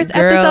watched the first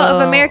episode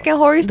of American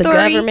Horror Story?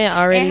 The government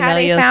already know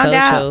your social.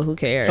 Out. Who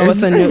cares? Oh,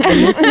 what's the new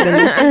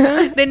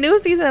season? The new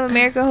season of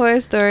American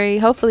Horror Story.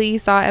 Hopefully you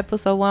saw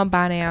episode 1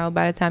 by now.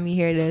 By the time you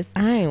hear this,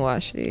 I ain't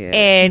watched it yet.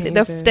 And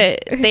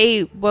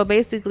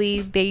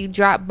they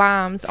dropped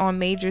bombs on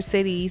major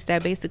cities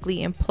that basically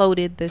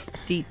imploded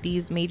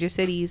these major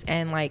cities,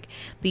 and like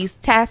these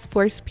task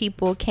force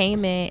people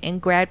came in and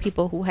grabbed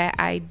people who had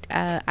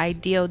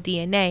ideal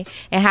DNA.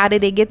 And how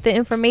did they get the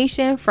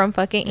information? From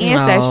fucking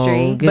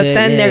Ancestry. But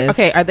then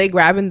are they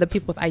grabbing the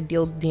people with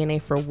ideal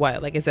DNA for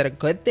what? Like, is it a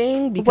good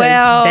thing?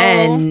 Because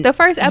then the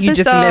first episode, you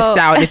just missed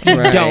out if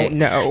you don't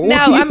know. No,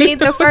 I mean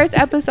the first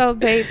episode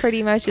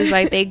pretty much is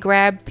like they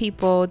grabbed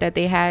people that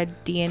they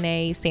had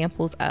DNA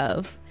samples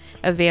of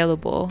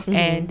available,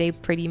 and they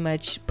pretty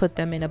much put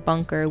them in a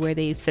bunker where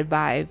they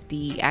survived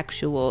the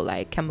actual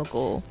like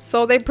chemical.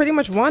 So they pretty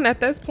much won at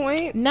this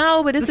point.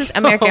 No, but this is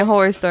American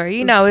Horror Story.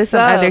 You know, it's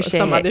some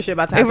other shit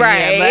about to happen.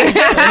 Right.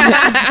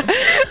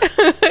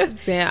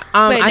 Damn.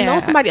 I know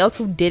somebody else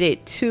who did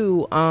it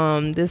too.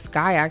 This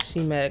guy I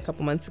actually met a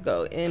couple months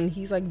ago, and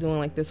he's like doing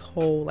like this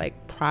whole like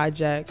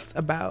project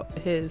about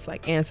his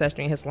like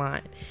ancestry and his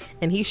line,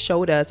 and he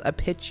showed us a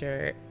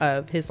picture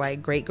of his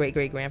like great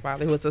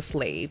grandfather who was a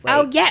slave. Like,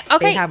 oh yeah,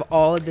 okay. They have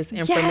all of this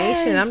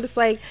information. Yes. I'm just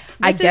like,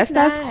 I guess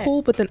that's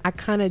cool, but then I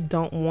kind of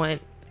don't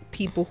want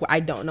people who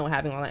I don't know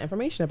having all that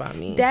information about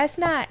me. That's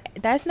not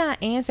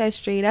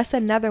Ancestry. That's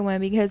another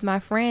one, because my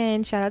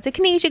friend, shout out to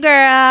Kanisha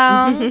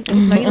girl,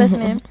 know you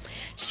listening,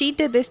 she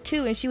did this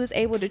too, and she was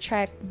able to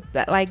track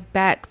like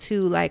back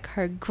to like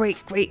her great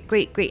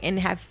and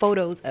have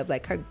photos of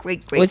like her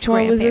great. Which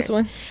one was this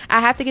one?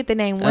 I have to get the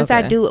name. Once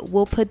I do it,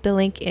 we'll put the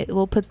link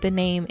we'll put the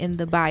name in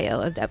the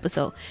bio of the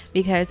episode,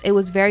 because it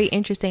was very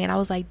interesting, and I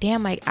was like,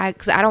 damn, like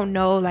because I don't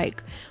know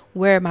like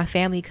where my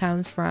family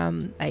comes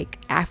from, like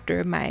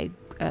after my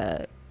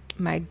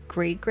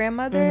great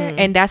grandmother,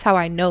 and that's how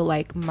I know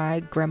like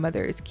my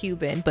grandmother is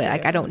Cuban, but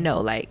like I don't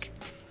know like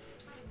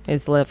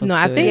his levels. No,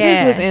 I think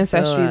his was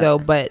Ancestry though,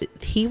 but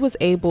he was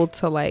able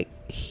to like,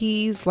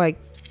 he's like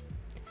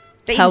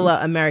hella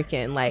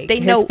American, like they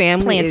his know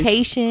family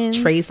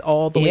plantations, trace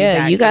all the way back.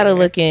 Yeah, you gotta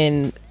look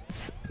in.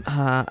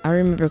 I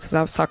remember because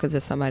I was talking to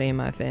somebody in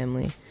my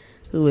family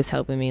who was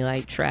helping me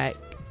like track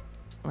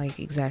like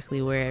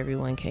exactly where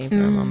everyone came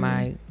from on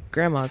my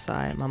grandma's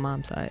side, my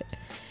mom's side.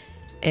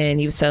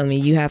 And he was telling me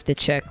you have to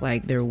check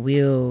like their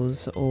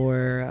wills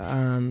or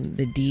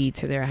the deed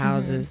to their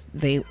houses.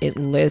 It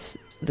lists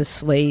the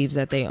slaves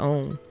that they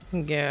own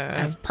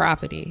as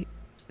property.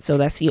 So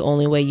that's the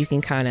only way you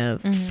can kind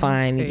of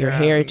find your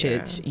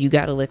heritage. You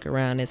got to look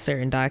around at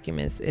certain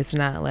documents. It's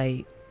not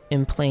like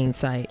in plain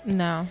sight.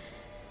 No.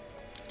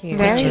 Yeah.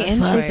 Very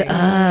interesting.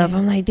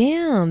 I'm like,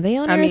 damn, they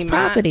own his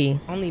property.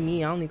 I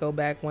only go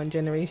back one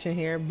generation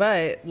here,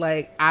 but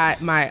like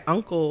my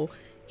uncle,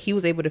 he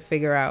was able to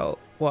figure out,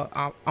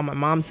 well, on my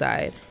mom's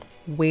side,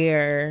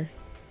 where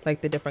like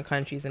the different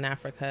countries in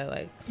Africa,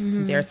 like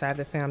their side of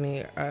the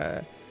family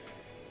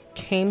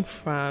came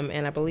from,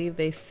 and I believe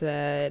they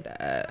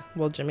said,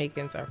 well,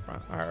 Jamaicans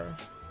are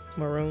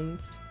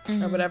Maroons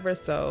or whatever.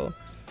 So,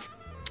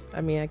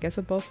 I mean, I guess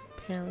if both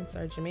parents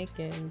are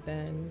Jamaican,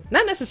 then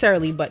not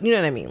necessarily, but you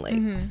know what I mean, like.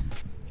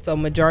 So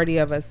majority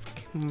of us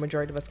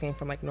came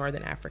from like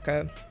Northern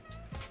Africa,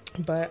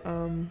 but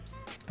I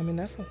mean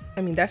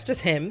that's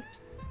just him.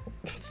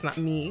 It's not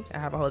me. I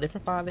have a whole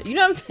different father. You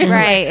know what I'm saying?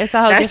 Right. Like, it's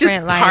a whole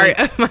different just part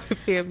of my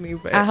family,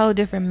 but a whole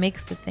different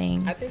mix of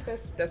things. I think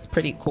that's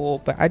pretty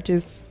cool. But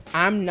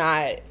I'm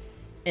not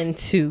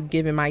into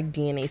giving my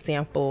DNA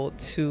sample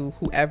to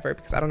whoever,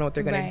 because I don't know what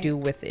they're gonna do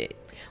with it.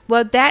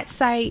 Well, that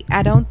site,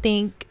 I don't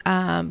think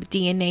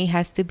DNA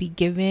has to be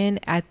given.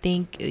 I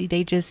think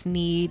they just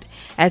need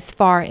as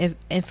far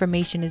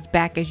information as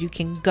back as you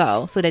can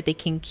go, so that they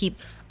can keep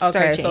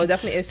searching. So it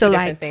definitely is so two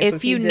like different things.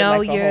 if you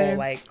know your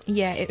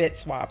spit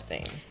swab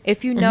thing.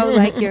 If you know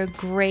like your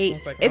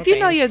great, like, if you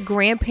know your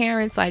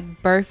grandparents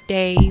like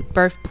birthday,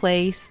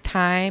 birthplace,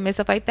 time, and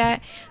stuff like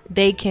that,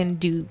 they can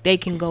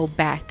go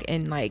back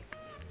and like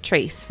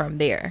trace from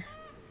there,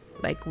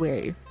 like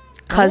where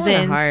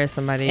cousins, hire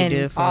somebody to and do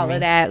it for all me. of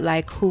that,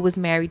 like who was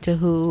married to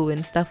who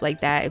and stuff like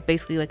that. It's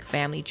basically like a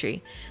family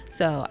tree.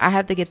 So I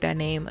have to get that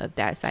name of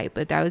that site,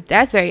 but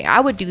that's very.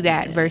 I would do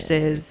that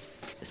versus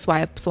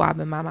swab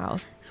in my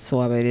mouth.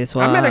 Swab it is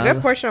swab. I met a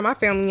good portion of my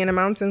family in the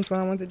mountains when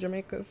I went to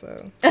Jamaica,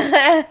 so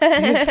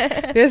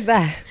there's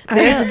that.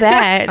 There's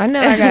that. I know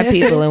I got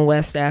people in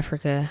West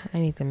Africa. I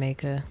need to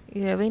make a.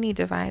 Yeah, we need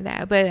to find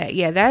that. But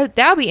yeah,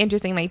 that'll be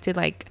interesting. Like to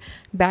like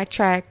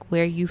backtrack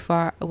where you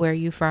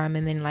from,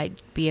 and then like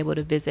be able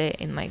to visit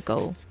and like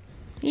go.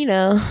 You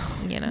know,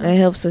 It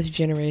helps with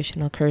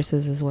generational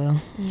curses as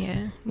well.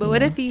 Yeah, but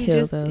what if you heal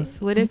just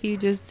those. what if you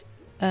just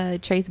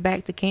trace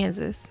back to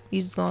Kansas?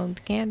 You just going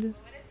to Kansas?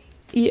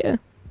 Yeah.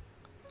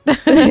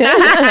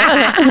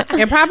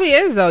 It probably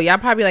is though. Y'all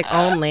probably like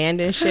own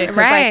land and shit. 'Cause,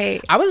 Right.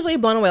 Like, I was really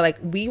blown away. Like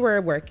we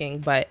were working,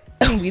 but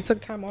we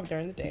took time off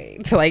during the day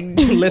to like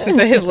listen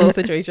to his little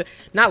situation.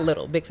 Not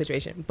little, big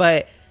situation,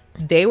 but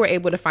they were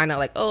able to find out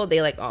like, oh,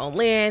 they like own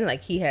land.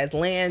 Like he has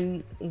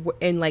land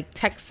in like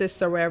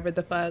Texas or wherever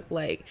the fuck.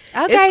 Like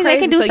Okay, they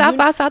can do So South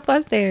by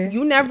Southwest there.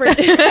 You never. Pay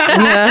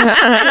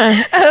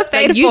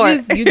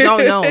Like, for you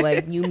don't know.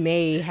 Like you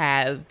may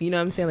have, you know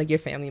what I'm saying? Like your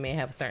family may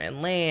have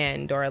certain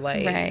land or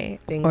like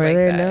things Or like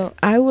they're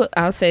that.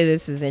 I'll say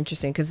this is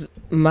interesting because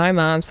my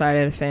mom's side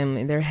of the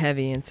family, they're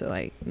heavy into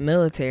like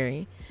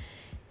military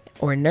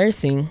or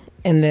nursing,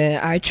 and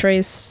then I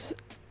trace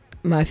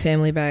my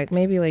family back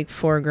maybe like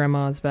 4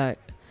 grandmas back,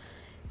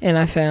 and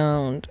I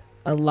found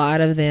a lot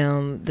of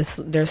them.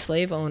 Their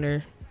slave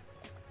owner,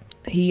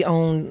 he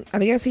owned, I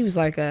guess he was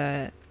like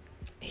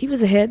he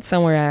was a head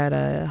somewhere at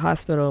a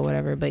hospital or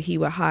whatever, but he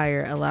would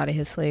hire a lot of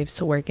his slaves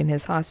to work in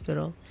his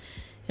hospital.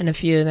 And a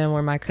few of them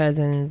were my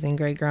cousins and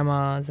great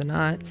grandmas and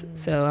aunts.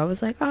 So I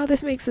was like, oh,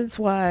 this makes sense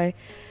why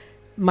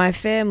my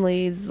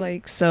family is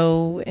like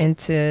so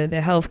into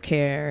the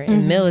healthcare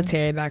and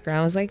military background.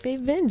 I was like,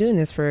 they've been doing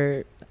this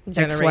for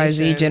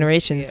XYZ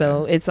generations. Yeah.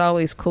 So it's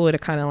always cool to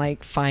kind of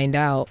like find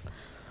out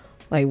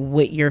like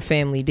what your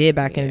family did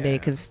back in the day.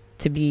 Because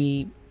to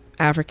be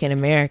African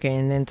American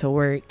and then to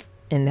work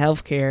in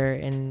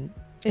healthcare and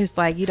It's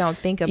like you don't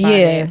think about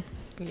it.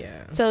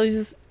 Yeah. so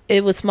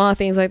it was small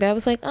things like that. I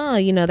was like, oh,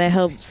 that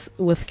helps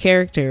with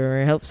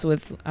character or helps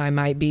with I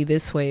might be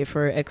this way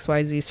for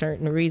XYZ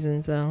certain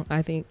reasons. So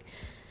I think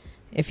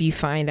if you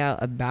find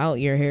out about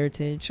your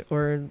heritage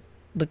or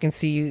look and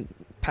see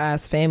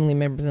past family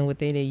members and what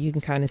they did, you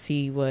can kind of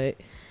see what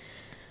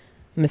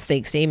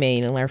mistakes they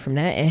made and learn from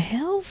that, and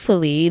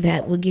hopefully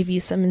that will give you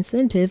some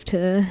incentive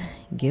to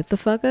get the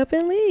fuck up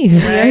and leave.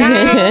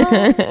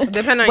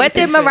 Depending on What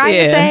your did Mariah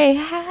Yeah. say?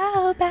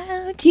 How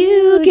about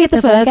You get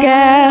the fuck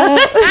out.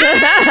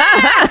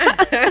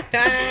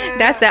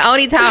 That's the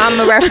only time I'm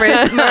gonna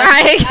reference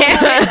Mariah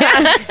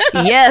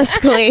Carey. Yes,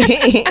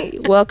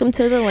 queen. Welcome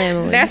to the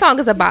Lamb. That song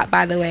is a bop,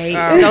 by the way.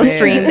 Oh, Go man.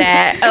 stream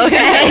that.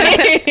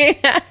 Okay.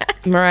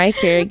 Mariah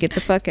Carey, get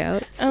the fuck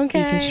out. You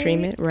Okay. can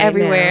stream it right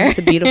Everywhere. now. It's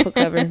a beautiful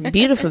cover,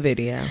 beautiful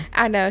video.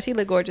 I know she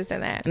looked gorgeous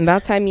in that. And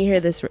about time you hear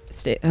this,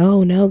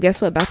 oh no,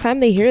 guess what? About time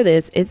they hear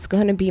this, it's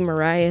gonna be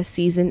Mariah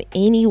season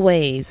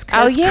anyways.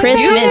 'Cause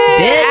Christmas,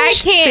 I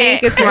bitch.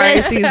 can't. It's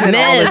Mariah season all the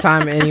Christmas.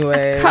 time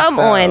anyway. Come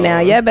on now,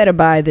 y'all better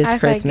buy this I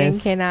Christmas.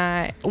 fucking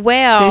cannot.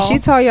 Well, Did she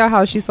tell y'all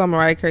how she saw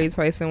Mariah Carey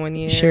twice in 1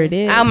 year? Sure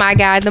did. oh my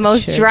god, the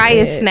most Sure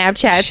driest did.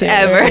 Snapchats Sure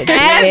ever. did. Y'all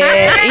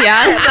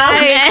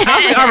I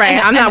was like, all right,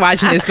 I'm not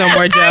watching this no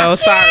more, Joe.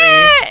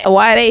 Sorry.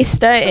 why they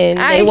stunting?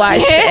 I They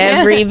watched can't.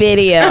 every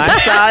video. I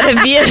saw the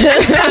view.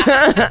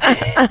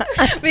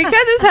 Because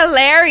it's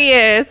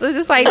hilarious. It's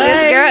just like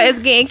this girl is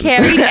getting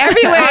carried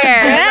everywhere.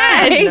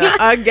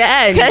 Like,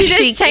 Again. she just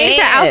She changed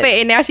her can't. outfit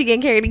and now she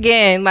getting carried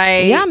again.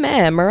 Like Y'all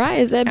mad?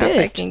 Mariah's that I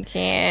bitch. fucking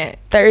can't.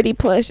 30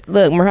 plus.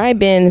 Look, Mariah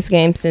been in this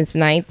game since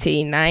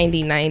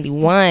 1990,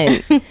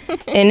 91.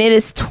 And it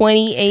is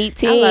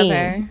 2018. I love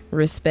her.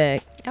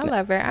 Respect. I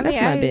love her. I That's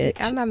mean, my bitch.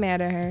 I'm not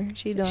mad at her.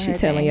 She doing She her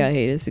telling thing. y'all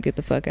haters to get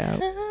the fuck out.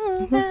 How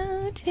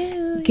about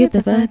you Get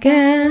the fuck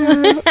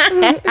out.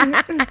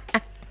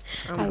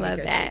 I love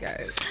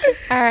that.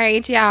 All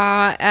right,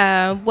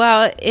 y'all.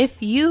 Well,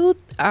 if you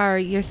are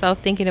yourself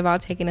thinking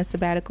about taking a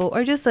sabbatical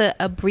or just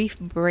a brief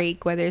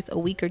break, whether it's a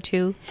week or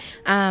two,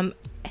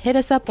 hit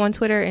us up on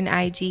Twitter and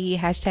IG,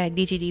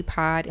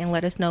 #DGDpod, and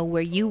let us know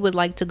where you would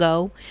like to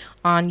go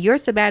on your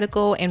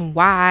sabbatical and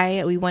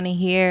why. We want to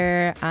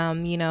hear,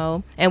 and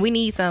we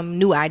need some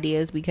new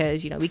ideas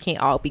because, we can't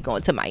all be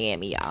going to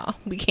Miami, y'all.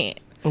 We can't.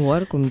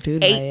 Welcome to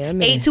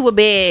Miami. 8 to a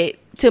bed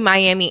to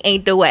Miami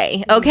ain't the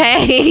way.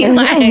 Okay,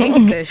 like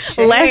let's go.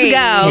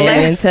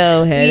 Head and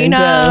toe, head you and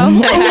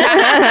know,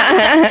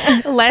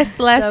 let's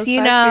The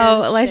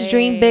let's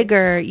dream fucking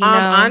bigger. You know,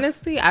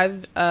 honestly,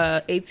 I've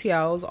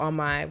ATL's on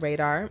my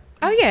radar.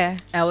 oh yeah,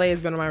 LA has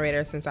been on my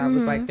radar since I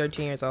was like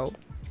 13 years old.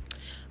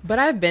 But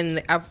I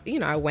spent a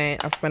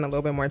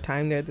little bit more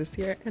time there this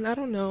year, and I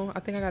don't know. I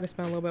think I got to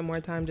spend a little bit more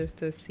time just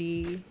to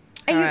see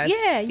how I you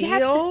have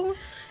feel.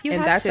 you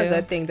And have that's to. a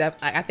good thing. That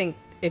I think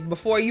if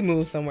before you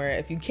move somewhere,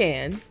 if you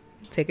can,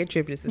 take a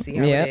trip just to see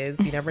how Yep. it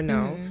is. You never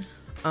know.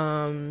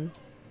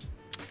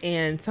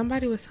 And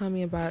somebody was telling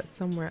me about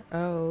somewhere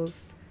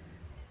else.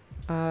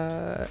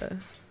 I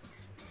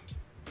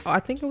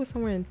think it was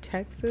somewhere in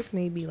Texas,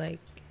 maybe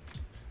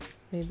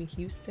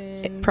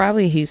Houston.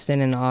 Probably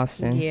Houston and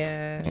Austin.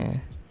 Yeah. Yeah.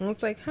 And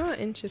it's like,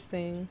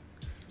 interesting.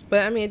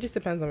 But I mean, it just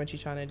depends on what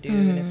you're trying to do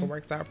and if it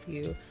works out for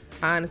you.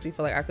 I honestly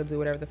feel like I could do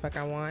whatever the fuck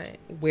I want,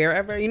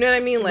 wherever. You know what I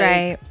mean? Like,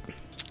 right.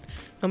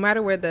 no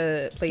matter where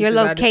the place Your is,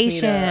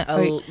 location, I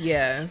just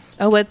need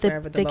or what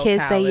wherever the the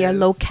kids say, locale your is.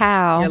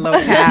 locale. Your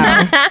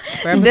locale.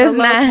 Wherever Does the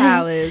not-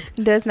 locale is.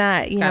 Does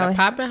not, you Got know, a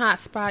poppin' hot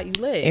spot, you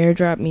live.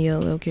 Airdrop me your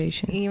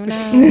location. you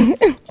know,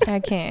 I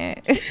can't.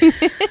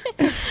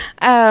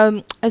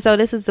 So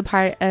this is the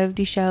part of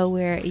the show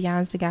where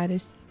Yans the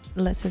goddess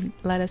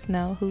let us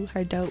know who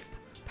her dope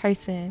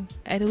person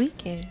of the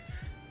week is.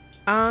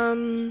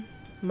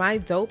 My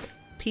dope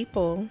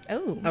people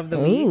Oh, of the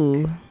week.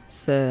 Ooh,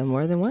 so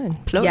more than one.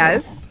 plural.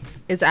 Yes.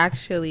 Is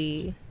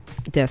actually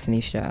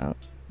Destiny's Child.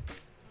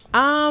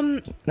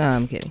 no,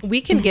 I'm kidding. we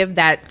can give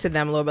that to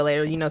them a little bit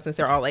later, since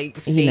they're all like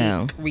fake, You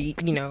know. having a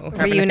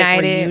fake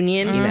Reunited.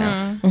 reunion, You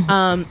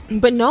know.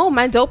 But no,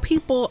 my dope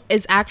people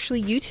is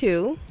actually you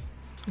two,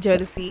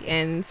 Jodeci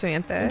and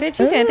Samantha. Bitch,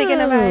 you can't think of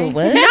nobody.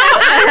 What?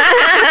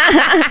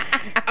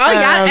 Oh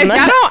yeah,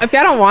 if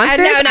y'all don't want I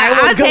this, know, no, I will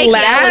I'll take gladly.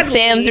 That was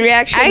Sam's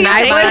reaction,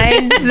 not I-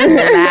 mine.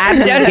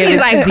 Jodeci's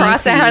like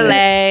crossing her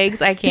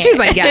legs. I can't. She's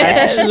like,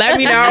 yes. Let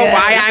me know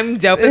why I'm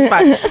dope as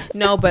fuck.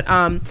 No, but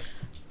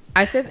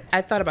I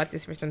thought about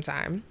this for some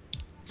time,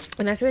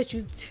 and I said that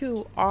you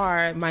two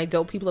are my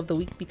dope people of the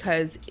week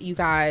because you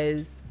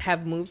guys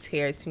have moved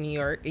here to New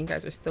York, and you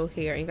guys are still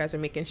here, and you guys are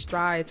making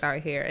strides out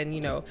here,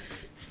 and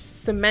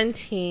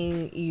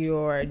cementing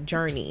your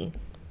journey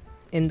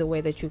in the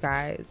way that you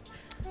guys,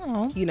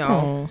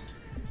 Oh.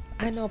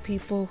 I know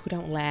people who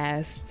don't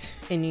last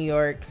in New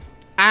York.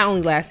 I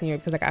only last in New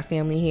York because I got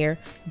family here,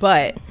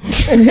 but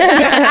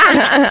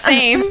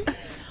Same.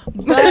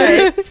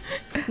 but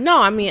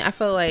no, I mean, I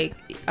feel like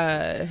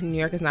New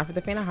York is not for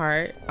the faint of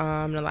heart.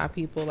 And a lot of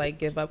people like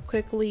give up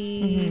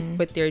quickly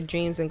with their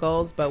dreams and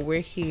goals, but we're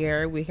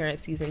here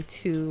at season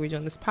 2. We're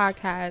doing this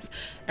podcast.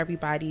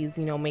 Everybody's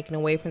making a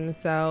way for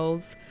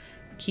themselves,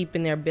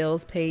 keeping their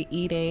bills paid,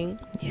 eating,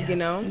 Yes.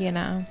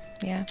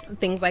 Yeah.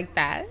 things like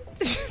that.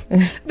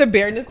 The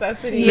bare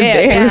necessities.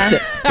 Yeah.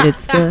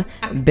 It's the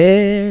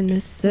bare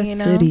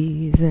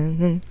necessities.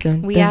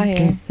 We out here.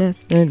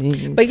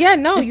 Necessities. But yeah,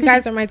 no, you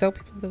guys are my dope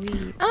people of the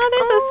week. Oh,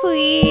 that's so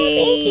sweet.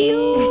 Thank you.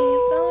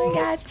 Oh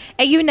my gosh.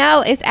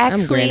 And it's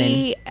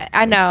actually,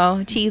 I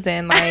know,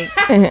 cheesing, like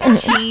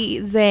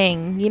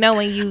cheesing.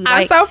 When you I'm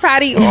like, so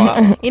proud of you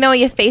all. when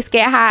your face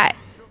get hot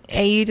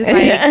and you just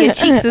like, your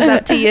cheeks is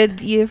up to your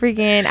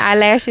freaking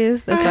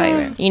eyelashes. That's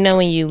why You know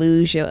when you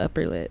lose your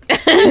upper lip.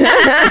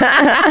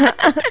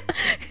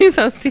 you're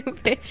so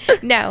stupid.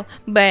 No,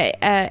 but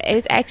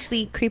it's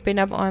actually creeping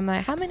up on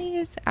my, how many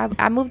years?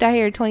 I moved out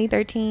here in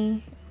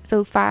 2013.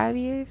 So 5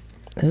 years.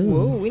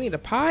 Ooh, we need a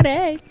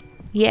party.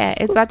 Yeah,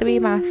 it's about to be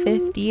my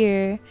 5th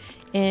year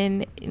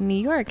in New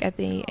York at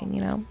the,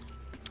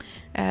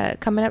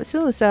 coming up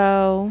soon.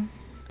 So,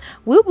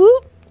 whoop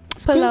whoop.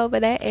 Pull over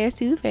that ass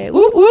too fast.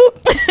 Whoop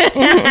whoop.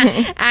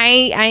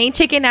 I ain't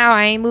chicken out.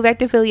 I ain't moved back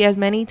to Philly as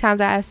many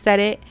times as I've said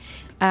it.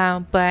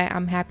 But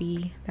I'm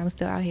happy that I'm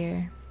still out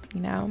here,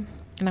 and I'm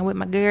with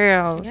my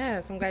girls.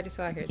 Yes, I'm glad you're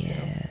still out here too.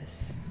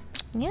 Yes.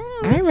 Yeah.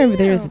 I remember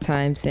there was a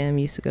time Sam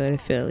used to go to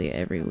Philly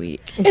every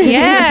week.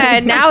 Yeah,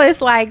 now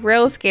it's like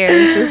real scary.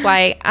 It's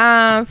like,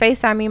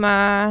 FaceTime me,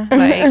 ma.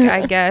 Like,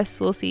 I guess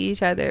we'll see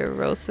each other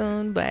real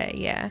soon. But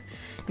yeah,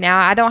 now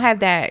I don't have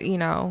that,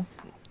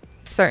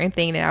 certain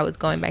thing that I was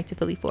going back to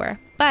Philly for.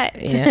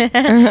 But Yeah.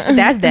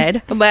 that's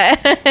dead. But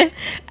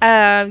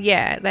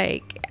yeah,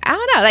 like I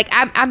don't know. Like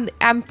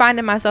I'm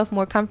finding myself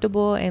more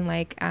comfortable and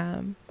like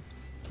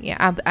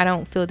yeah, I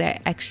don't feel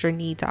that extra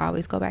need to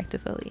always go back to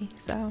Philly.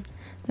 So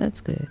That's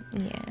good.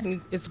 yeah,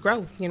 It's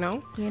growth, you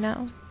know.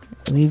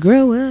 We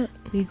grow up.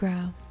 We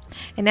grow.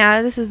 And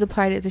now this is the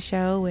part of the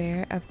show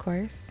where, of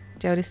course,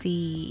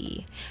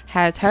 Jodeci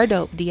has her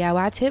dope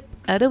DIY tip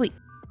of the week.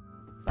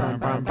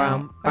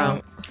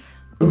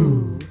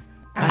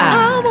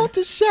 I want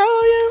to show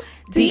you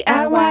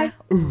DIY.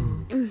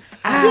 you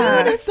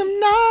need some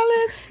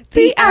knowledge.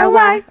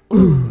 DIY.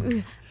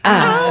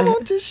 I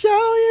want to show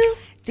you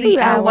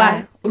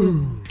DIY.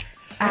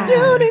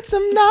 you need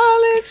some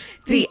knowledge.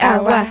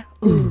 DIY.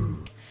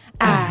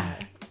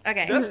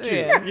 Okay. That's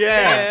cute.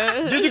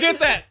 Yeah. Did you get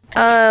that?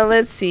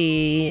 Let's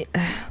see.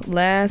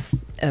 Last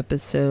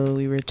episode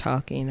we were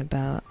talking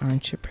about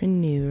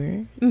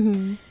entrepreneur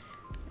Mm-hmm.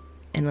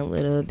 and a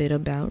little bit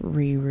about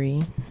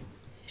Riri.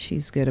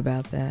 She's good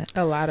about that.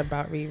 A lot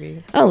about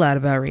Riri. A lot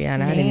about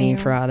Rihanna. I didn't mean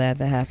Damn. for all that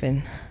to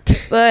happen.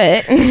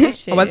 But I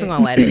wasn't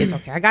gonna let it. It's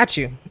okay. I got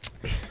you.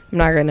 I'm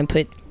not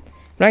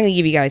gonna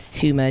give you guys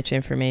too much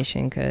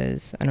information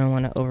because I don't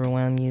want to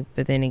overwhelm you.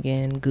 But then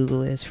again,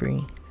 Google is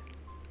free.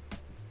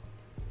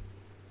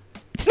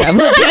 Stop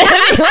looking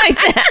at me like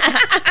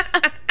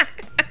that.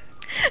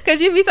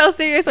 Cause you be so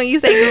serious when you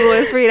say Google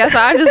is free. That's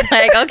why I'm just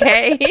like,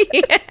 okay.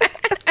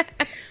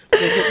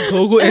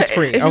 Google is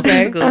free.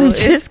 Okay. Google I'm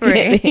is just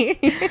free.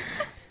 kidding.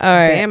 All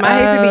right. Damn, I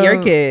hate to be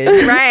your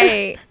kid.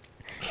 Right.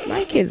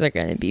 My kids are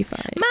gonna be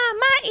fine.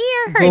 My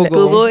ear hurts.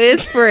 Google. Google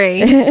is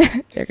free.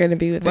 They're gonna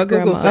be with their What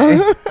Google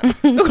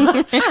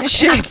grandma. say?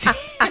 Shit.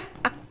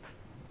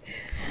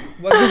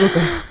 What Google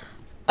say?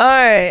 All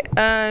right.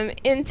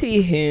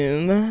 Into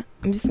whom?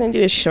 I'm just gonna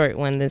do a short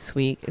one this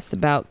week. It's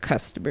about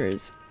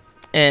customers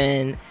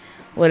and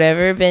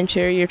whatever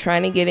venture you're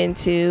trying to get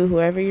into,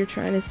 whoever you're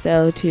trying to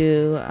sell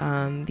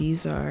to.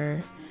 These are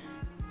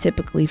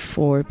typically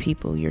for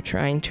people you're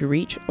trying to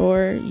reach,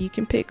 or you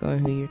can pick on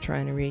who you're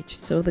trying to reach.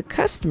 So the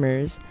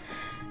customers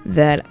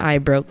that I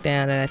broke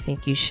down that I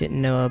think you should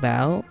know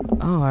about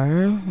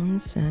are, one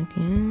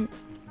second,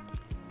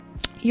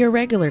 your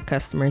regular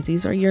customers.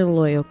 These are your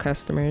loyal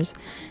customers.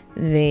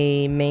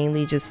 They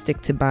mainly just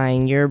stick to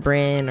buying your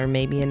brand or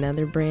maybe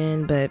another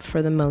brand, but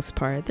for the most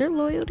part, they're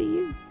loyal to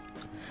you.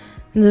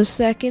 And the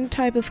second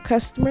type of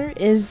customer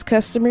is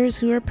customers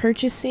who are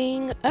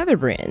purchasing other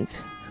brands,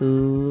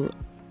 who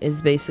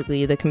is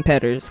basically the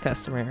competitors'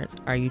 customers.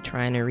 Are you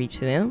trying to reach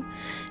them?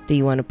 Do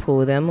you want to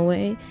pull them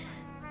away?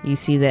 You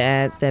see the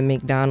ads that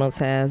McDonald's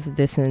has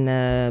dissing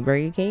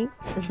Burger King?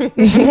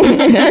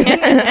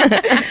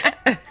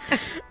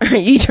 Are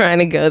you trying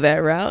to go that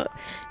route?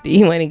 Do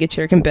you want to get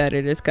your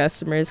competitors'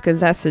 customers? Because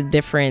that's a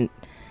different,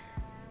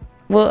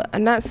 well,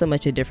 not so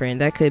much a different,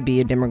 that could be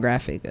a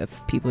demographic of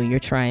people you're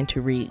trying to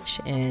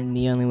reach. And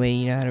the only way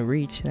you know how to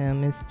reach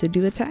them is to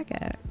do attack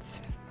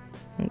ads.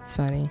 It's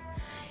funny.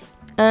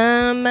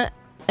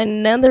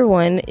 Another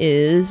one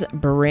is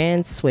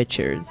brand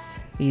switchers.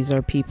 These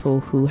are people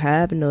who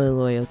have no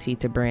loyalty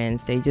to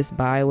brands. They just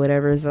buy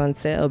whatever's on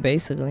sale,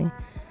 basically.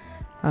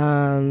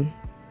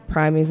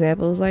 Prime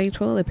example is like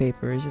toilet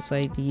paper. It's just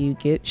like, do you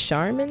get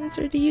Charmin's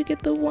or do you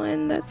get the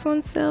one that's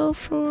on sale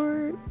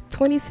for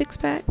 26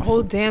 packs?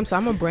 Oh, damn. So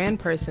I'm a brand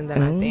person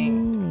then, I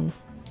think.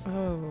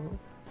 Oh,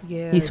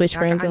 yeah. You switch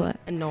brands a lot?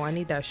 No, I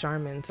need that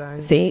Charmin, son.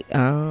 See?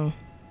 Oh.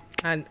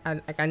 I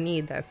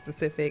need that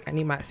specific. I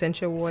need my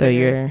essential water. So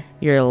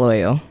you're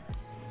loyal.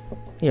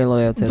 You're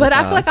loyal to But the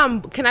I feel like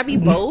cause. can I be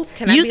both?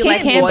 Can You I be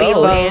like can be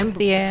loyal both. and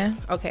Yeah.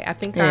 Okay, I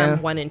think Yeah.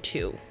 I'm 1 and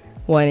 2.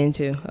 1 and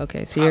 2.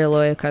 Okay, so you're a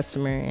loyal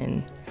customer,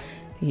 and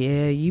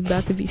yeah, you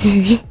about to be.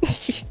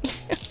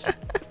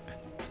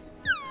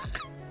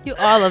 You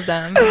all of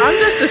them. I'm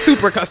just the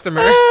super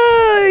customer.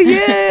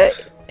 Yeah.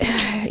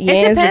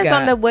 It depends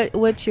on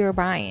what you're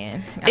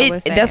buying. I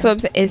would say. That's what I'm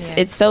saying.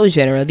 It's so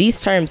general.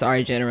 These terms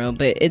are general,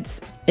 but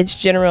it's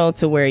general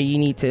to where you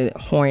need to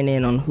horn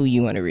in on who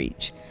you want to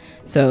reach.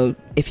 So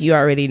if you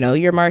already know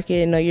your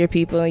market and know your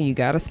people, you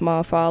got a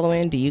small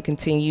following, do you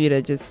continue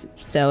to just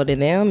sell to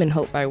them and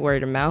hope by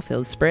word of mouth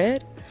it'll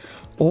spread?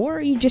 Or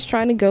are you just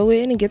trying to go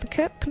in and get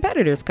the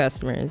competitors'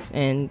 customers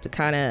and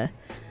kind of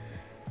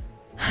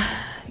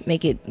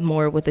make it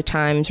more with the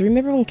times?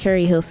 Remember when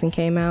Carrie Hilson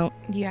came out?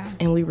 Yeah.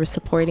 And we were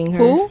supporting her?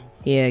 Who?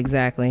 Yeah,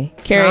 exactly.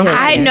 Carrie Hilson.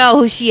 I know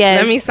who she is.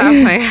 Let me stop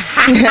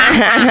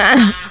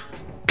playing.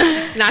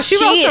 Nah, she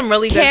wrote some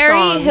really good Carrie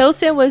songs.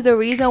 Hilson was the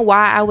reason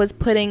why I was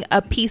putting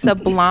a piece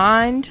of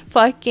blonde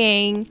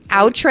fucking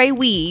outre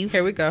weave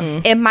Here we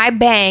go. in my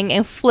bang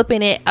and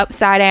flipping it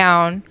upside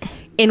down,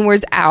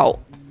 inwards out.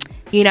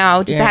 You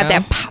know, just to have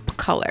that pop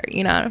color.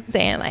 You know what I'm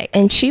saying? Like,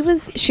 and she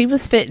was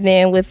fitting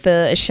in with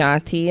the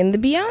Ashanti and the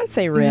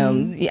Beyonce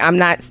realm. I'm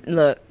not,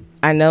 look,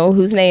 I know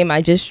whose name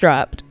I just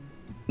dropped,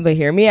 but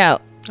hear me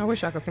out. I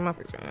wish I could see my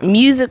face right now.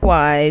 Music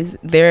wise,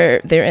 they're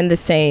in the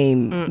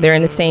same they're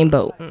in the same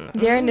boat.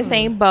 they're in the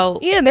same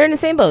boat. Yeah, they're in the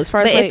same boat as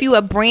far But as like, if you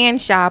a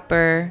brand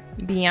shopper,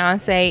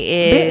 Beyonce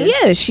is.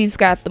 yeah, she's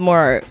got the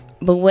more.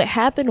 But what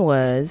happened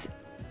was,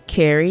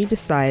 Carrie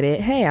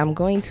decided, hey, I'm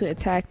going to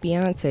attack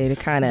Beyonce to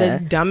kind The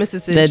of dumbest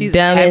decision she's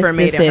ever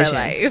made in her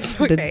life.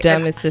 The Okay.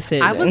 dumbest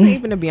decision. I wasn't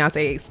even a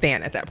Beyonce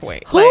stan at that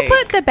point. Who Like,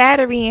 put the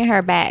battery in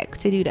her back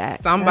to do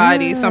that?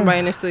 somebody in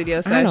the studio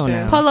I session? don't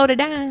know. Polo to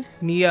dime.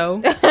 Neo.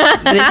 But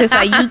it's just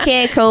like you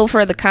can't go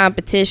for the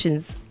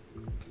competition's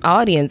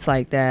audience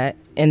like that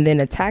and then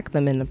attack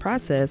them in the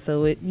process.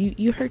 So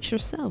you hurt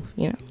yourself,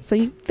 you know. So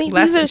you think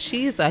these are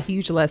She's a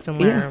huge lesson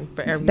learned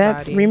for everybody.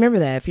 that's remember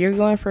that if you're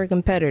going for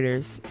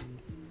competitors,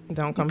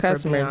 don't come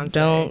customers, for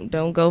Beyonce.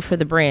 don't go for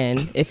the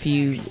brand if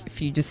you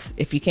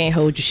can't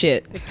hold your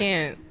shit. You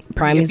can't.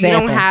 Prime if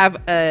example. you don't have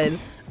a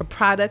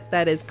product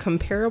that is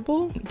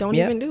comparable, don't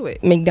Yep. even do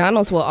it.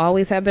 McDonald's will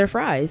always have their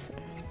fries.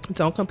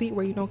 Don't compete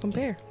where you don't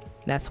compare.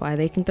 That's why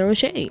they can throw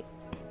shade.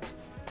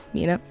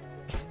 You know?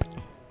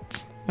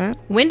 Huh?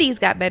 Wendy's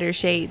got better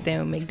shade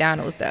than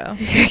McDonald's, though.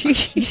 You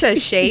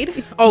said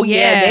shade? Oh yeah,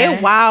 Yeah.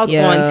 they're wild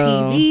Yo. on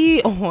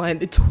TV, on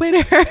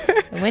Twitter,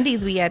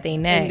 Wendy's be at their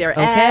neck. and their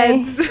Okay.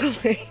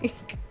 ads. Like,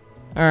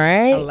 All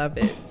right. I love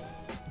it.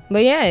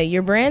 But yeah,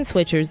 your brand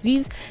switchers.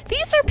 These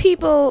are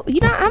people,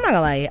 you know, I'm not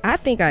gonna lie. I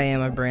think I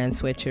am a brand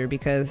switcher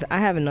because I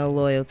have no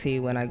loyalty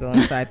when I go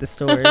inside the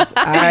stores.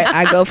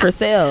 I go for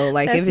sale.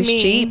 Like, if That's it's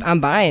me. cheap,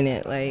 I'm buying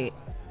it. Like,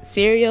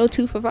 cereal,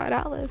 2 for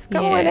 $5.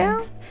 Come on Yeah.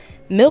 now.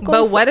 Milk on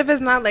But what if it's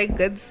not like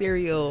good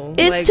cereal?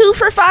 It's like, 2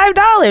 for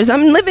 $5.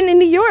 I'm living in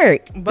New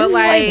York. But This is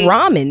like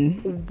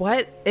ramen.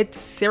 what? It's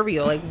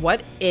cereal. Like,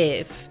 what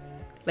if,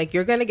 like,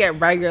 you're gonna get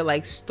regular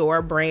like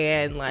store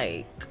brand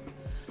like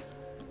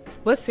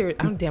what cereal?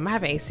 Oh damn, I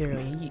haven't ate cereal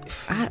in years.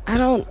 I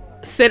don't.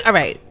 All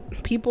right.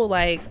 People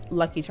like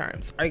Lucky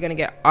Charms. Are you gonna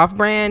get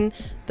off-brand?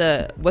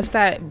 What's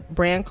that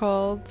brand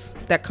called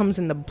that comes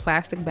in the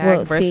plastic bag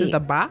Well, versus see- the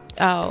box?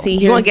 Oh, See,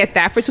 You gonna here's get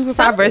that for 2 for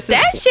 $5 versus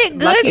that shit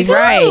good Lucky too.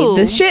 right.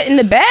 The shit in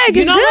the bag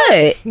You is know what?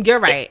 good. You're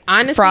right.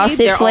 Honestly,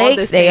 Frosted they're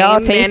Flakes, they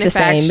all taste the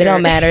same. It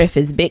don't manufacturer. matter if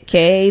it's Big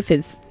K, if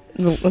it's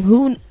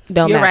who.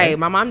 Don't You're matter. right.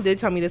 My mom did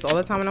tell me this all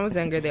the time when I was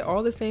younger. They're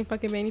all the same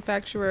fucking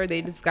manufacturer.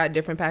 They just got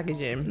different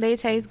packaging. They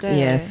taste good.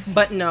 Yes.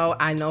 But no,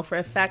 I know for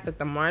a fact that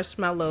the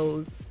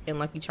marshmallows in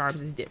Lucky Charms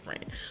is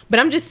different. But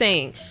I'm just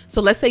saying. So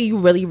let's say you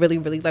really, really,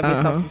 really love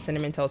yourself some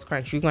Cinnamon Toast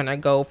Crunch. You're gonna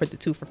go for the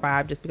 2 for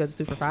 $5 just because it's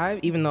 2 for $5.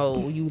 Even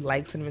though you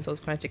like Cinnamon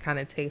Toast Crunch, it kind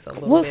of tastes a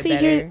little Well, bit see,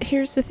 better.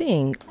 here's the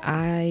thing.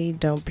 I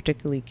don't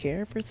particularly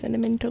care for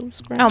Cinnamon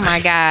Toast Crunch. Oh my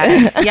god,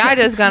 y'all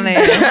just gonna.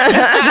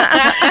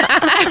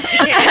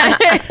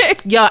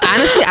 Yo,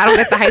 honestly, I don't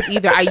get the hype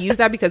either. I use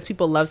that because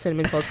people love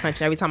Cinnamon Toast Crunch,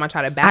 and every time I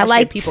try to bash I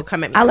like it, people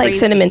come at me. I like crazy.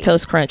 Cinnamon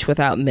Toast Crunch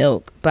without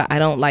milk, but I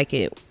don't like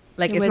it.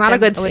 Like, it's With not a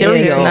the- good with cereal. the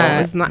It's cereal.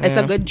 not. It's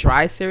Yeah. a good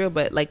dry cereal,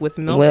 but like with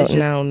milk, Well, it's just,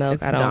 no, milk,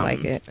 it's I don't dumb.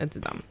 like it. It's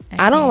dumb.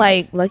 I don't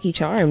like Lucky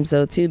Charms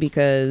though too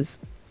because,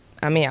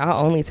 I mean,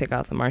 I'll only take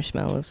out the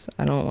marshmallows.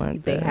 I don't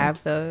want. They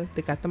got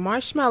the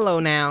marshmallow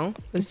now.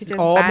 It's You just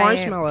all buy it.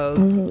 marshmallows.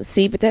 Ooh,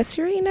 see, but that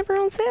cereal ain't never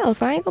on sale,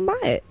 so I ain't gonna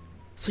buy it.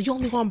 So you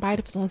only gonna buy it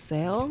if it's on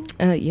sale?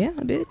 Yeah,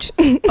 bitch.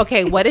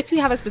 Okay, what if you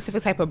have a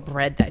specific type of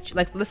bread that you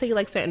like? Let's say you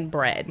like certain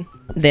bread.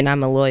 Then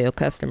I'm a loyal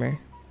customer.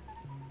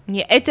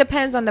 Yeah, it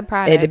depends on the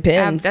product. It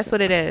depends. That's what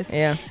it is.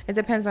 Yeah. It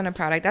depends on the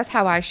product. That's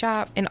how I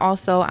shop, and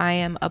also I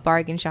am a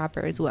bargain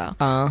shopper as well.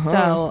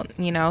 Uh-huh.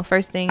 So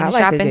first thing, I the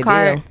like a shopping good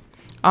cart. deal.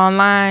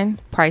 Online,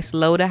 price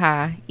low to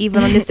high.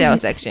 Even on the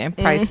sales section,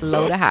 price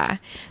low to high.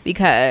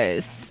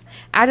 Because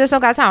I just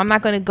don't got time. I'm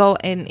not going to go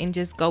and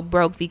just go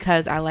broke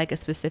because I like a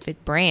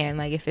specific brand.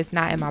 Like, if it's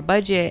not in my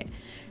budget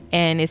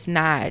and it's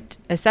not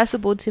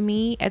accessible to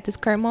me at this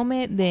current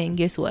moment, then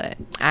guess what?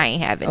 I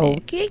ain't having it.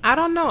 Okay. I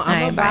don't know. I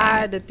I'm ain't gonna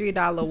buy buying the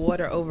 $3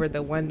 water over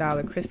the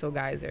 $1 Crystal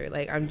Geyser.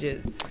 Like, I'm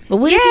just. But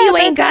what if Yeah, you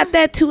but ain't got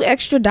that $2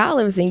 extra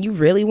and you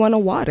really want to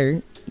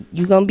water?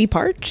 You gonna be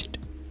parched?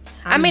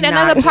 I mean, I'm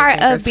another not part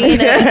of drinking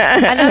being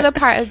Crystal. another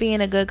part of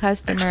being a good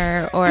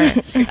customer or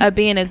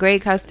being a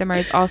great customer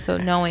is also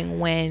knowing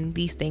when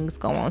these things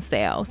go on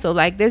sale. So,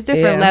 like, there's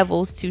different Yeah.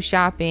 levels to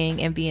shopping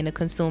and being a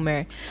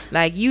consumer.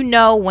 Like, you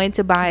know when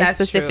to buy a That's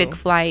specific true.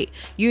 flight.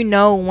 You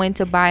know when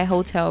to buy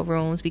hotel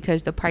rooms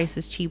because the price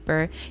is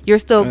cheaper. You're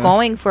still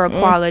going for a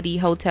quality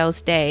hotel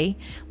stay,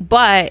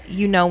 but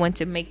you know when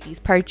to make these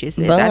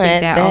purchases. But I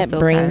think that also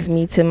brings counts.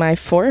 me to my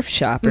fourth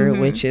shopper,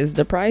 which is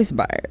the price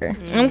buyer.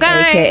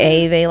 Okay.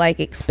 AKA they like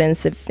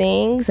expensive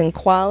things and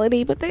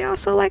quality, but they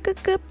also like a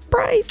good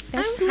price.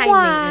 That's high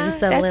why. maintenance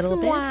a That's little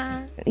bit.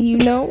 why. You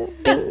know,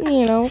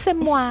 C'est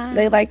moi.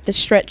 they like to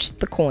stretch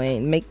the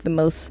coin, make the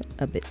most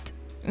of it.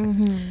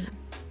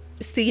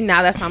 See,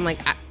 now that's why I'm like,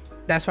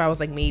 that's why I was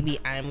like, maybe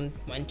I'm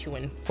 1, 2,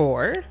 and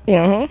 4.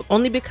 Mm-hmm.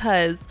 Only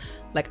because,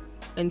 like,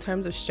 in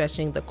terms of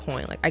stretching the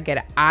coin, like, I get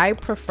it. I'm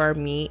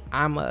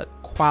a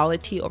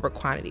quality over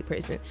quantity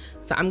person.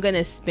 So I'm going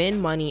to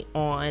spend money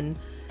on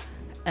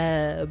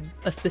a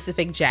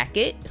specific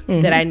jacket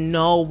that I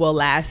know will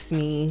last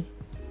me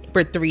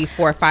for 3,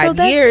 4, 5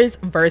 that's- years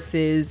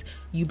versus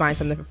you buying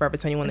something for Forever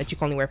 21 that you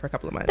can only wear for a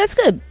couple of months. That's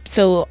good.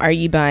 So, are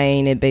you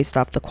buying it based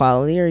off the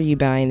quality, or are you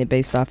buying it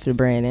based off the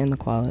brand and the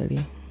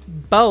quality?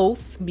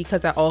 Both,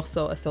 because I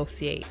also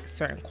associate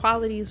certain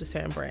qualities with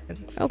certain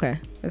brands. Okay,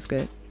 that's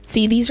good.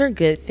 See, these are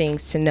good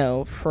things to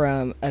know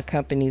from a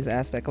company's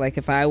aspect. Like,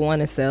 if I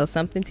want to sell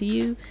something to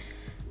you,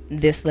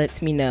 this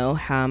lets me know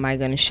how am I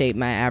going to shape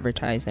my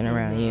advertising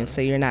around you, so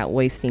you're not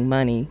wasting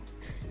money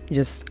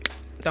just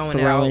Throwing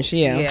it throwing out. shit,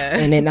 Yeah.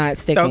 and it not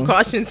Throw sticking.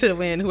 caution to the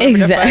wind. Whoever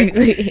to fight.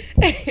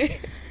 Exactly.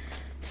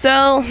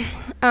 So,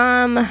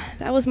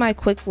 that was my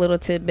quick little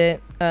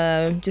tidbit.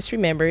 Just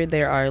remember,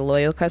 there are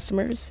loyal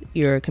customers,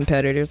 your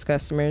competitors'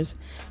 customers,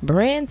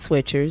 brand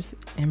switchers,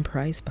 and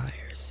price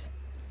buyers.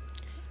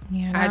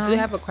 I do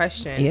have a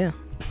question. Yeah.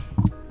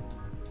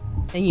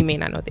 And you may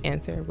not know the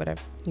answer,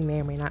 whatever. You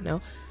may or may not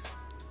know.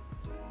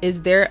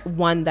 Is there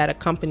one that a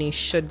company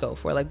should go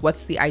for? Like,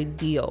 what's the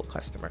ideal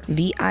customer?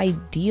 The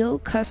ideal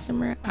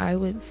customer, I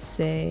would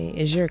say,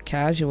 is your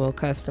casual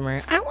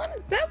customer.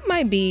 That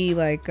might be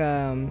like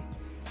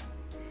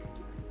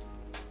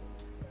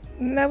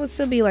that would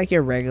still be like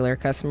your regular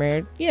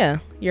customer. Yeah,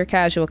 your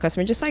casual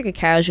customer, just like a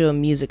casual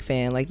music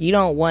fan. Like, you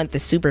don't want the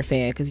super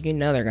fan because you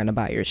know they're gonna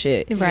buy your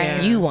shit. Right.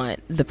 Yeah. You want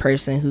the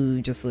person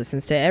who just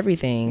listens to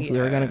everything, who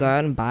are gonna go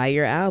out and buy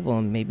your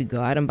album, maybe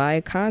go out and buy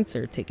a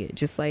concert ticket,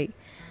 just like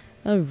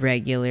a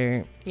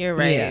regular. You're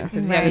right. Yeah.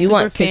 Because Right. you You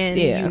want want- 'cause, fan,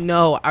 yeah. you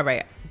know, all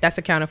right, that's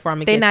accounted for. I'm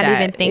gonna They're get not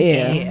that. even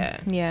thinking. Yeah.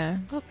 Yeah.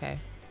 Okay.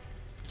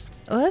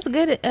 Well, that's a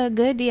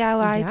good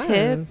DIY Yes.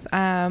 tip.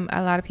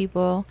 A lot of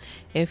people,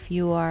 if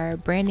you are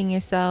branding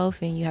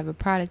yourself and you have a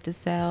product to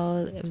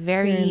sell,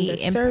 very And the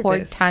service.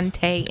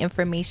 importante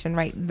information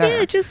right there.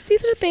 Yeah, just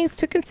these are things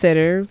to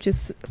consider.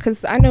 Just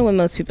because I know when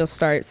most people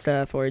start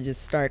stuff or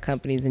just start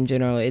companies in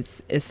general,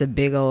 it's a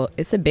big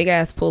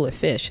ass pool of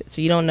fish. So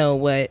you don't know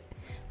what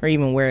or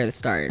even where to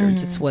start or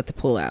just what to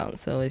pull out.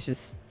 So it's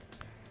just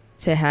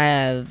to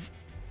have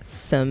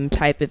some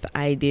type of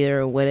idea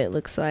or what it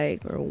looks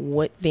like or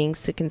what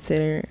things to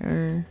consider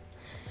are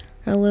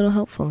a little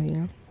helpful, you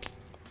know.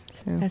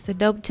 So That's a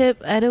dope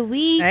tip of the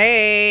week.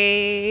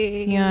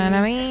 Hey. You know what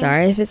I mean?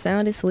 sorry if it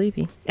sounded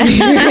sleepy.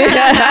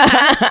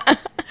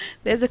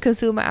 There's a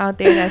consumer out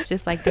there that's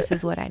just like, this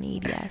is what I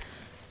need. Yes.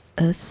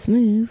 A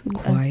smooth,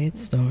 quiet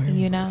storm.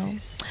 You know.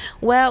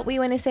 Well, we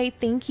want to say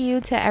thank you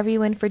to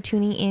everyone for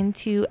tuning in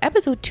to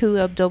episode 2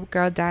 of Dope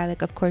Girl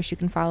Dialect. Of course, you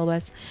can follow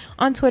us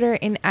on Twitter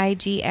and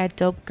IG at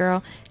Dope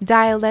Girl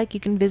Dialect. You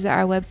can visit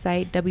our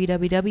website,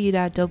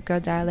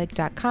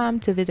 www.dopegirldialect.com,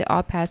 to visit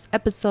all past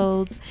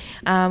episodes.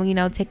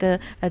 Take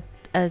a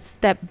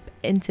step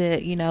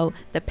into,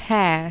 the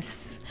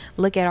past.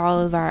 Look at all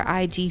of our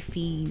IG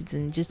feeds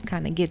and just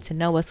kind of get to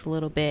know us a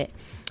little bit.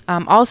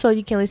 Also,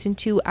 you can listen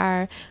to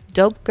our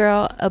Dope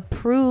Girl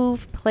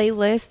Approved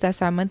playlist. That's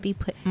our monthly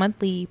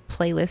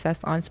playlist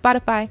that's on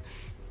Spotify.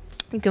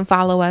 You can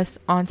follow us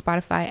on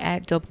Spotify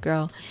at Dope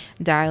Girl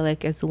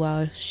Dialect as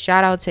well.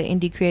 Shout out to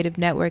Indie Creative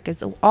Network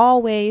as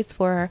always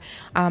for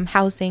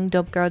housing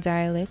Dope Girl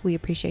Dialect. We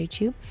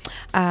appreciate you.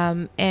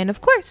 And of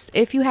course,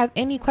 if you have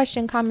any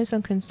question, comments,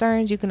 and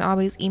concerns, you can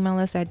always email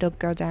us at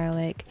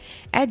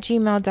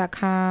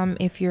dopegirldialect@gmail.com.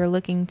 If you're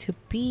looking to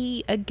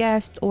be a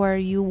guest or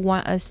you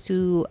want us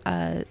to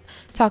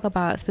talk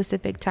about a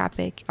specific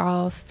topic,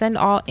 I'll send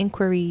all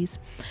inquiries,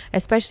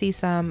 especially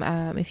some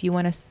if you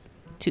want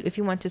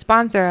to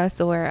sponsor us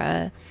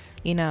or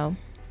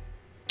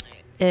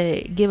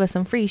give us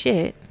some free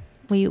shit,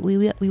 we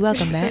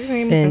welcome that.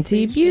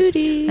 Fenty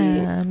Beauty.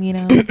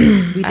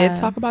 We did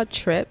talk about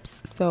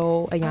trips,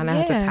 so Ayana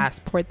has a yeah.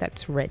 passport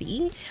that's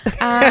ready.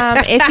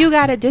 If you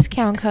got a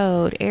discount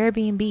code,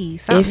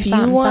 Airbnb, If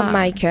you want something.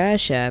 my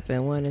Cash App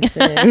and want to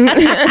send,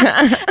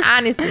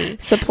 honestly,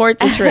 support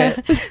the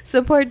trip.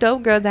 support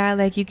Dope Girl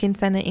Dialect, you can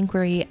send an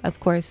inquiry, of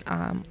course,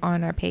 on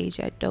our page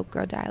at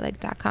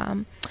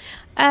dopegirldialect.com.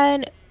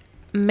 And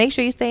make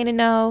sure you stay in the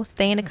know,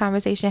 stay in the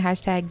conversation,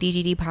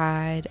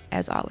 #DGDpod,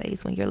 as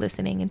always, when you're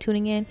listening and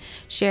tuning in.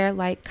 Share,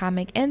 like,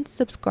 comment, and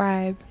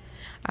subscribe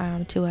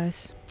to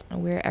us.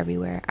 We're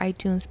everywhere: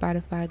 iTunes,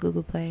 Spotify,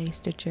 Google Play,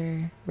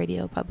 Stitcher,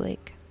 Radio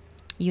Public,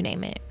 you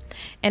name it.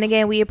 And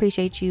again, we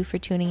appreciate you for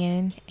tuning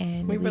in,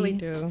 and We really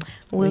do.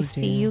 We'll We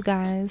see do. you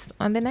guys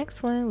on the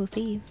next one. We'll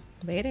see you.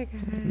 Later,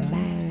 guys.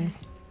 Bye.